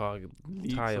 or your car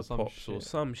leaks tire or some pops, or shit.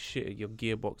 some shit. Your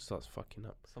gearbox starts fucking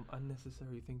up. Some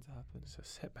unnecessary thing to happen. It's a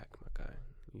setback, my guy.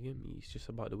 You get me? It's just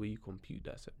about the way you compute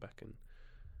that setback and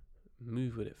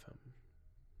move with it, fam.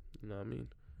 You know what I mean?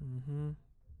 Mm-hmm.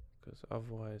 Because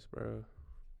otherwise, bro,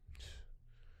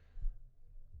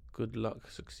 good luck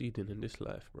succeeding in this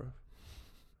life, bro.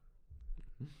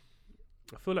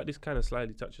 I feel like this kind of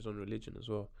slightly touches on religion as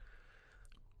well.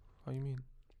 How you mean?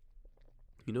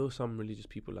 You know, some religious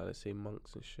people, like let's say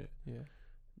monks and shit, Yeah.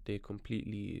 they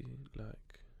completely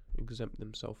like exempt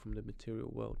themselves from the material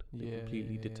world. They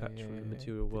completely detach from the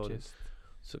material world. And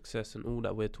success and all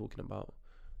that we're talking about.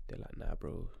 They're like, nah,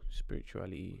 bro,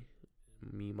 spirituality,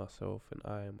 me, myself, and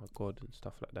I, and my God, and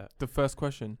stuff like that. The first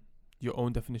question, your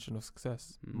own definition of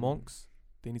success. Monks,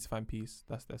 they need to find peace.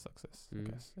 That's their success, I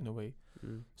guess, in a way.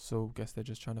 So, guess they're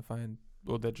just trying to find,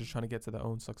 or they're just trying to get to their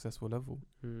own successful level.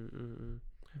 You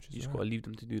just gotta leave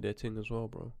them to do their thing as well,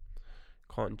 bro.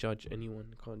 Can't judge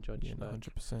anyone. Can't judge. Yeah,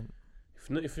 100%.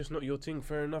 If it's not your thing,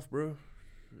 fair enough, bro.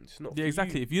 It's not. Yeah, for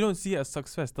exactly. you. If you don't see it as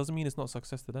success, doesn't mean it's not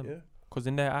success to them. Yeah. Because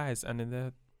in their eyes and in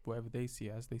their whatever they see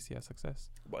as success.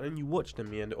 But then you watch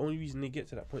them, yeah, and the only reason they get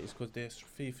to that point is because their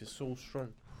faith is so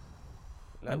strong.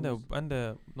 Like And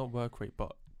their not work rate,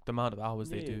 but the amount of hours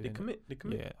they do. They commit.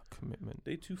 Yeah, commitment.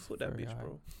 They 2-foot that Very bitch, high.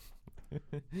 bro.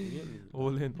 You get me?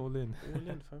 All in. All in,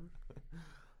 fam.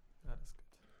 That's good.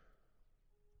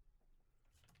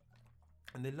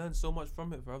 And they learn so much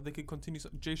from it, bro. They could continue.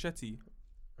 Jay Shetty.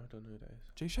 I don't know who that is.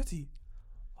 Jay Shetty.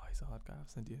 Oh, he's a hard guy. I'll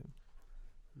send you him.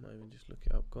 Might even just look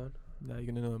it up. Go on. Now you're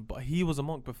gonna know him. But he was a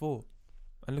monk before,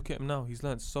 and look at him now. He's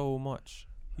learned so much.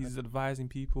 He's advising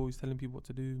people. He's telling people what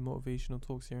to do. Motivational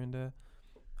talks here and there.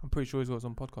 I'm pretty sure he's got his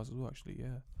own podcast as well. Actually,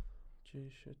 yeah. Jay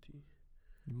Shetty.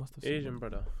 You must have seen Asian him.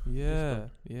 brother. Yeah,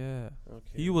 yeah.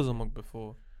 Okay. He was a monk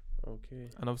before, Okay.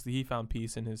 and obviously he found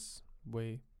peace in his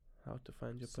way. How to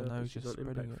find your So now purpose. he's He's just on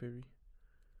spreading Impact it. Theory.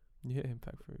 Yeah,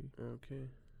 impact theory. Okay.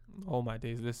 Oh my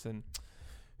days! Listen,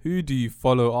 who do you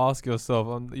follow? Ask yourself.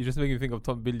 You just making me think of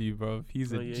Tom Billy, bro.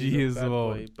 He's a G he's as bad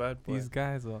well. Boy, bad boy. These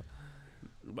guys are.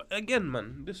 But again,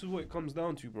 man, this is what it comes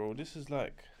down to, bro. This is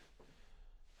like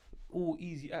all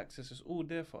easy access. It's all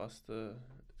there for us to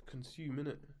consume,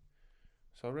 innit?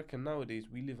 So I reckon nowadays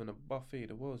we live in a buffet.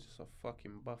 The world's just a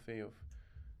fucking buffet of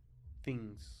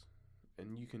things,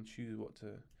 and you can choose what to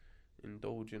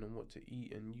indulge in and what to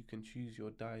eat, and you can choose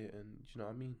your diet, and do you know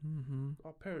what I mean? Mm-hmm.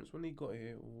 Our parents, when they got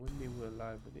here, or when they were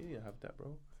alive, they didn't have that,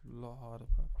 bro. A lot harder,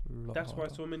 bro. That's why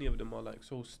so many of them are like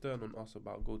so stern on us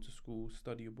about go to school,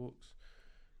 study your books,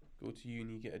 go to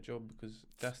uni, get a job, because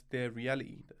that's their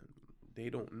reality. They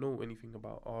don't know anything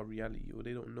about our reality, or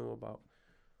they don't know about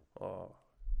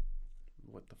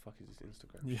what the fuck is this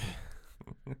Instagram?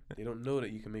 Yeah. They don't know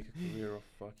that you can make a career of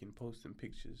fucking posting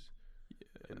pictures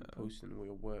and posting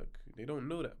your work. They don't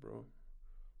know that, bro.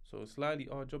 So it's slightly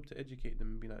our job to educate them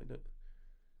and be like, look,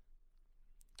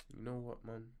 you know what,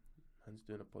 man? Man's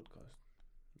doing a podcast.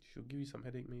 She'll give you some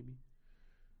headache maybe.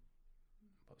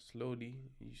 But slowly,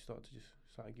 you start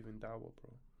giving dawah,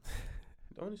 bro.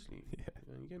 Honestly,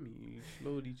 you get me? You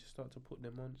slowly just start to put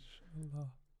them on.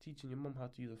 Teaching your mum how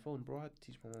to use a phone, bro. I had to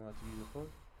teach my mum how to use a phone.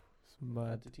 I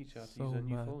had to teach her how to use a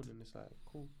new phone, and it's like,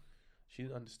 cool. She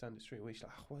didn't understand it straight away. She's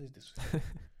like, what is this?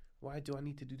 Why do I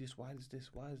need to do this? Why is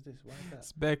this? Why is this? Why is that?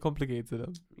 It's very complicated to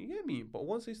them. You get me? But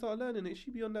once they start learning it,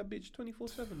 she be on that bitch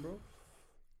 24/7, bro.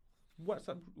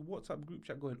 WhatsApp group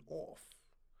chat going off.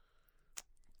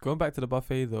 Going back to the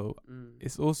buffet though,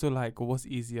 it's also like what's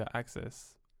easier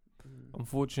access.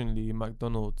 Unfortunately,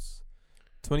 McDonald's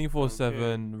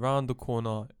 24/7 round the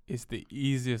corner is the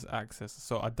easiest access.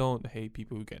 So I don't hate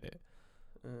people who get it,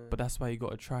 but that's why you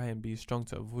gotta try and be strong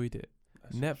to avoid it.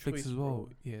 Netflix choice, as well, bro.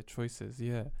 Yeah, choices,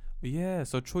 yeah.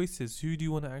 So choices. Who do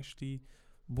you want to actually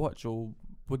watch, or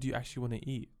what do you actually want to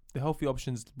eat? The healthy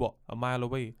options, what, a mile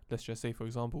away? Let's just say, for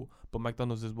example, but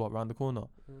McDonald's is what, around the corner.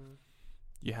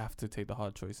 You have to take the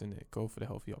hard choice in it. Go for the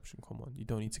healthy option. Come on, you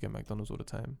don't need to get McDonald's all the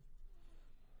time.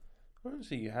 I don't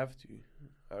say you have to.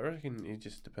 I reckon it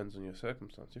just depends on your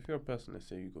circumstance. If you're a person, let's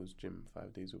say, who goes gym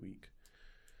 5 days a week,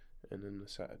 and then a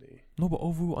Saturday. No, but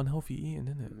overall unhealthy eating,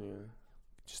 isn't it? Yeah.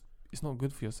 It's not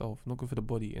good for yourself, not good for the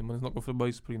body, and when it's not good for the body,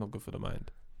 it's probably not good for the mind.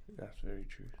 That's very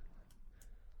true.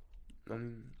 I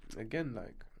mean, again,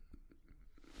 like,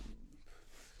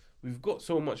 we've got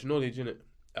so much knowledge in it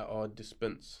at our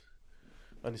dispense,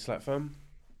 and it's like, fam,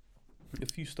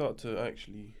 if you start to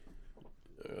actually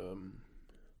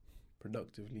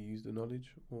productively use the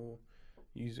knowledge or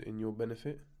use it in your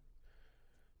benefit,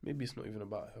 maybe it's not even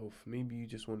about health. Maybe you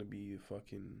just want to be the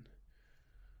fucking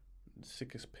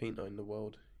sickest painter in the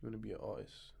world. You want to be an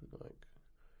artist. Like,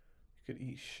 you could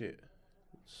eat shit,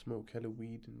 smoke hella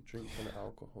weed, and drink hella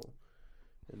alcohol,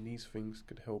 and these things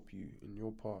could help you in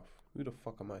your path. Who the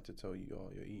fuck am I to tell you,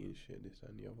 oh, you're eating shit, this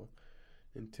and the other?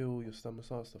 Until your stomach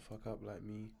starts to fuck up like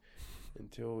me,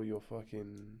 until your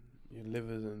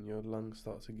livers and your lungs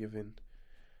start to give in.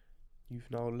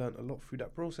 You've now learnt a lot through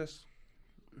that process.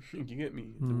 You get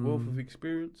me? It's a wealth of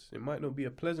experience. It might not be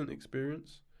a pleasant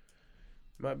experience.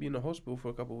 Might be in the hospital for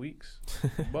a couple of weeks,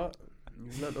 but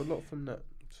you've learned a lot from that.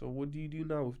 So what do you do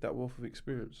now with that wealth of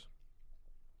experience?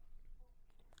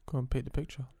 Go and paint the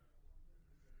picture.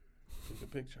 Paint the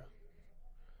picture.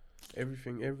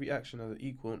 Every action has an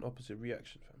equal and opposite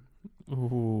reaction, fam.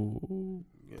 Ooh,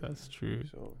 yeah, that's true.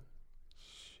 So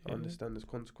I understand there's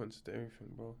consequences to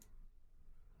everything, bro.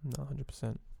 No,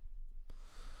 100%.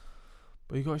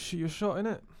 But you gotta shoot your shot,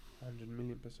 innit?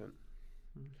 100,000,000%.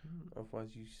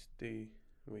 Otherwise, you stay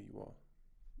where you are.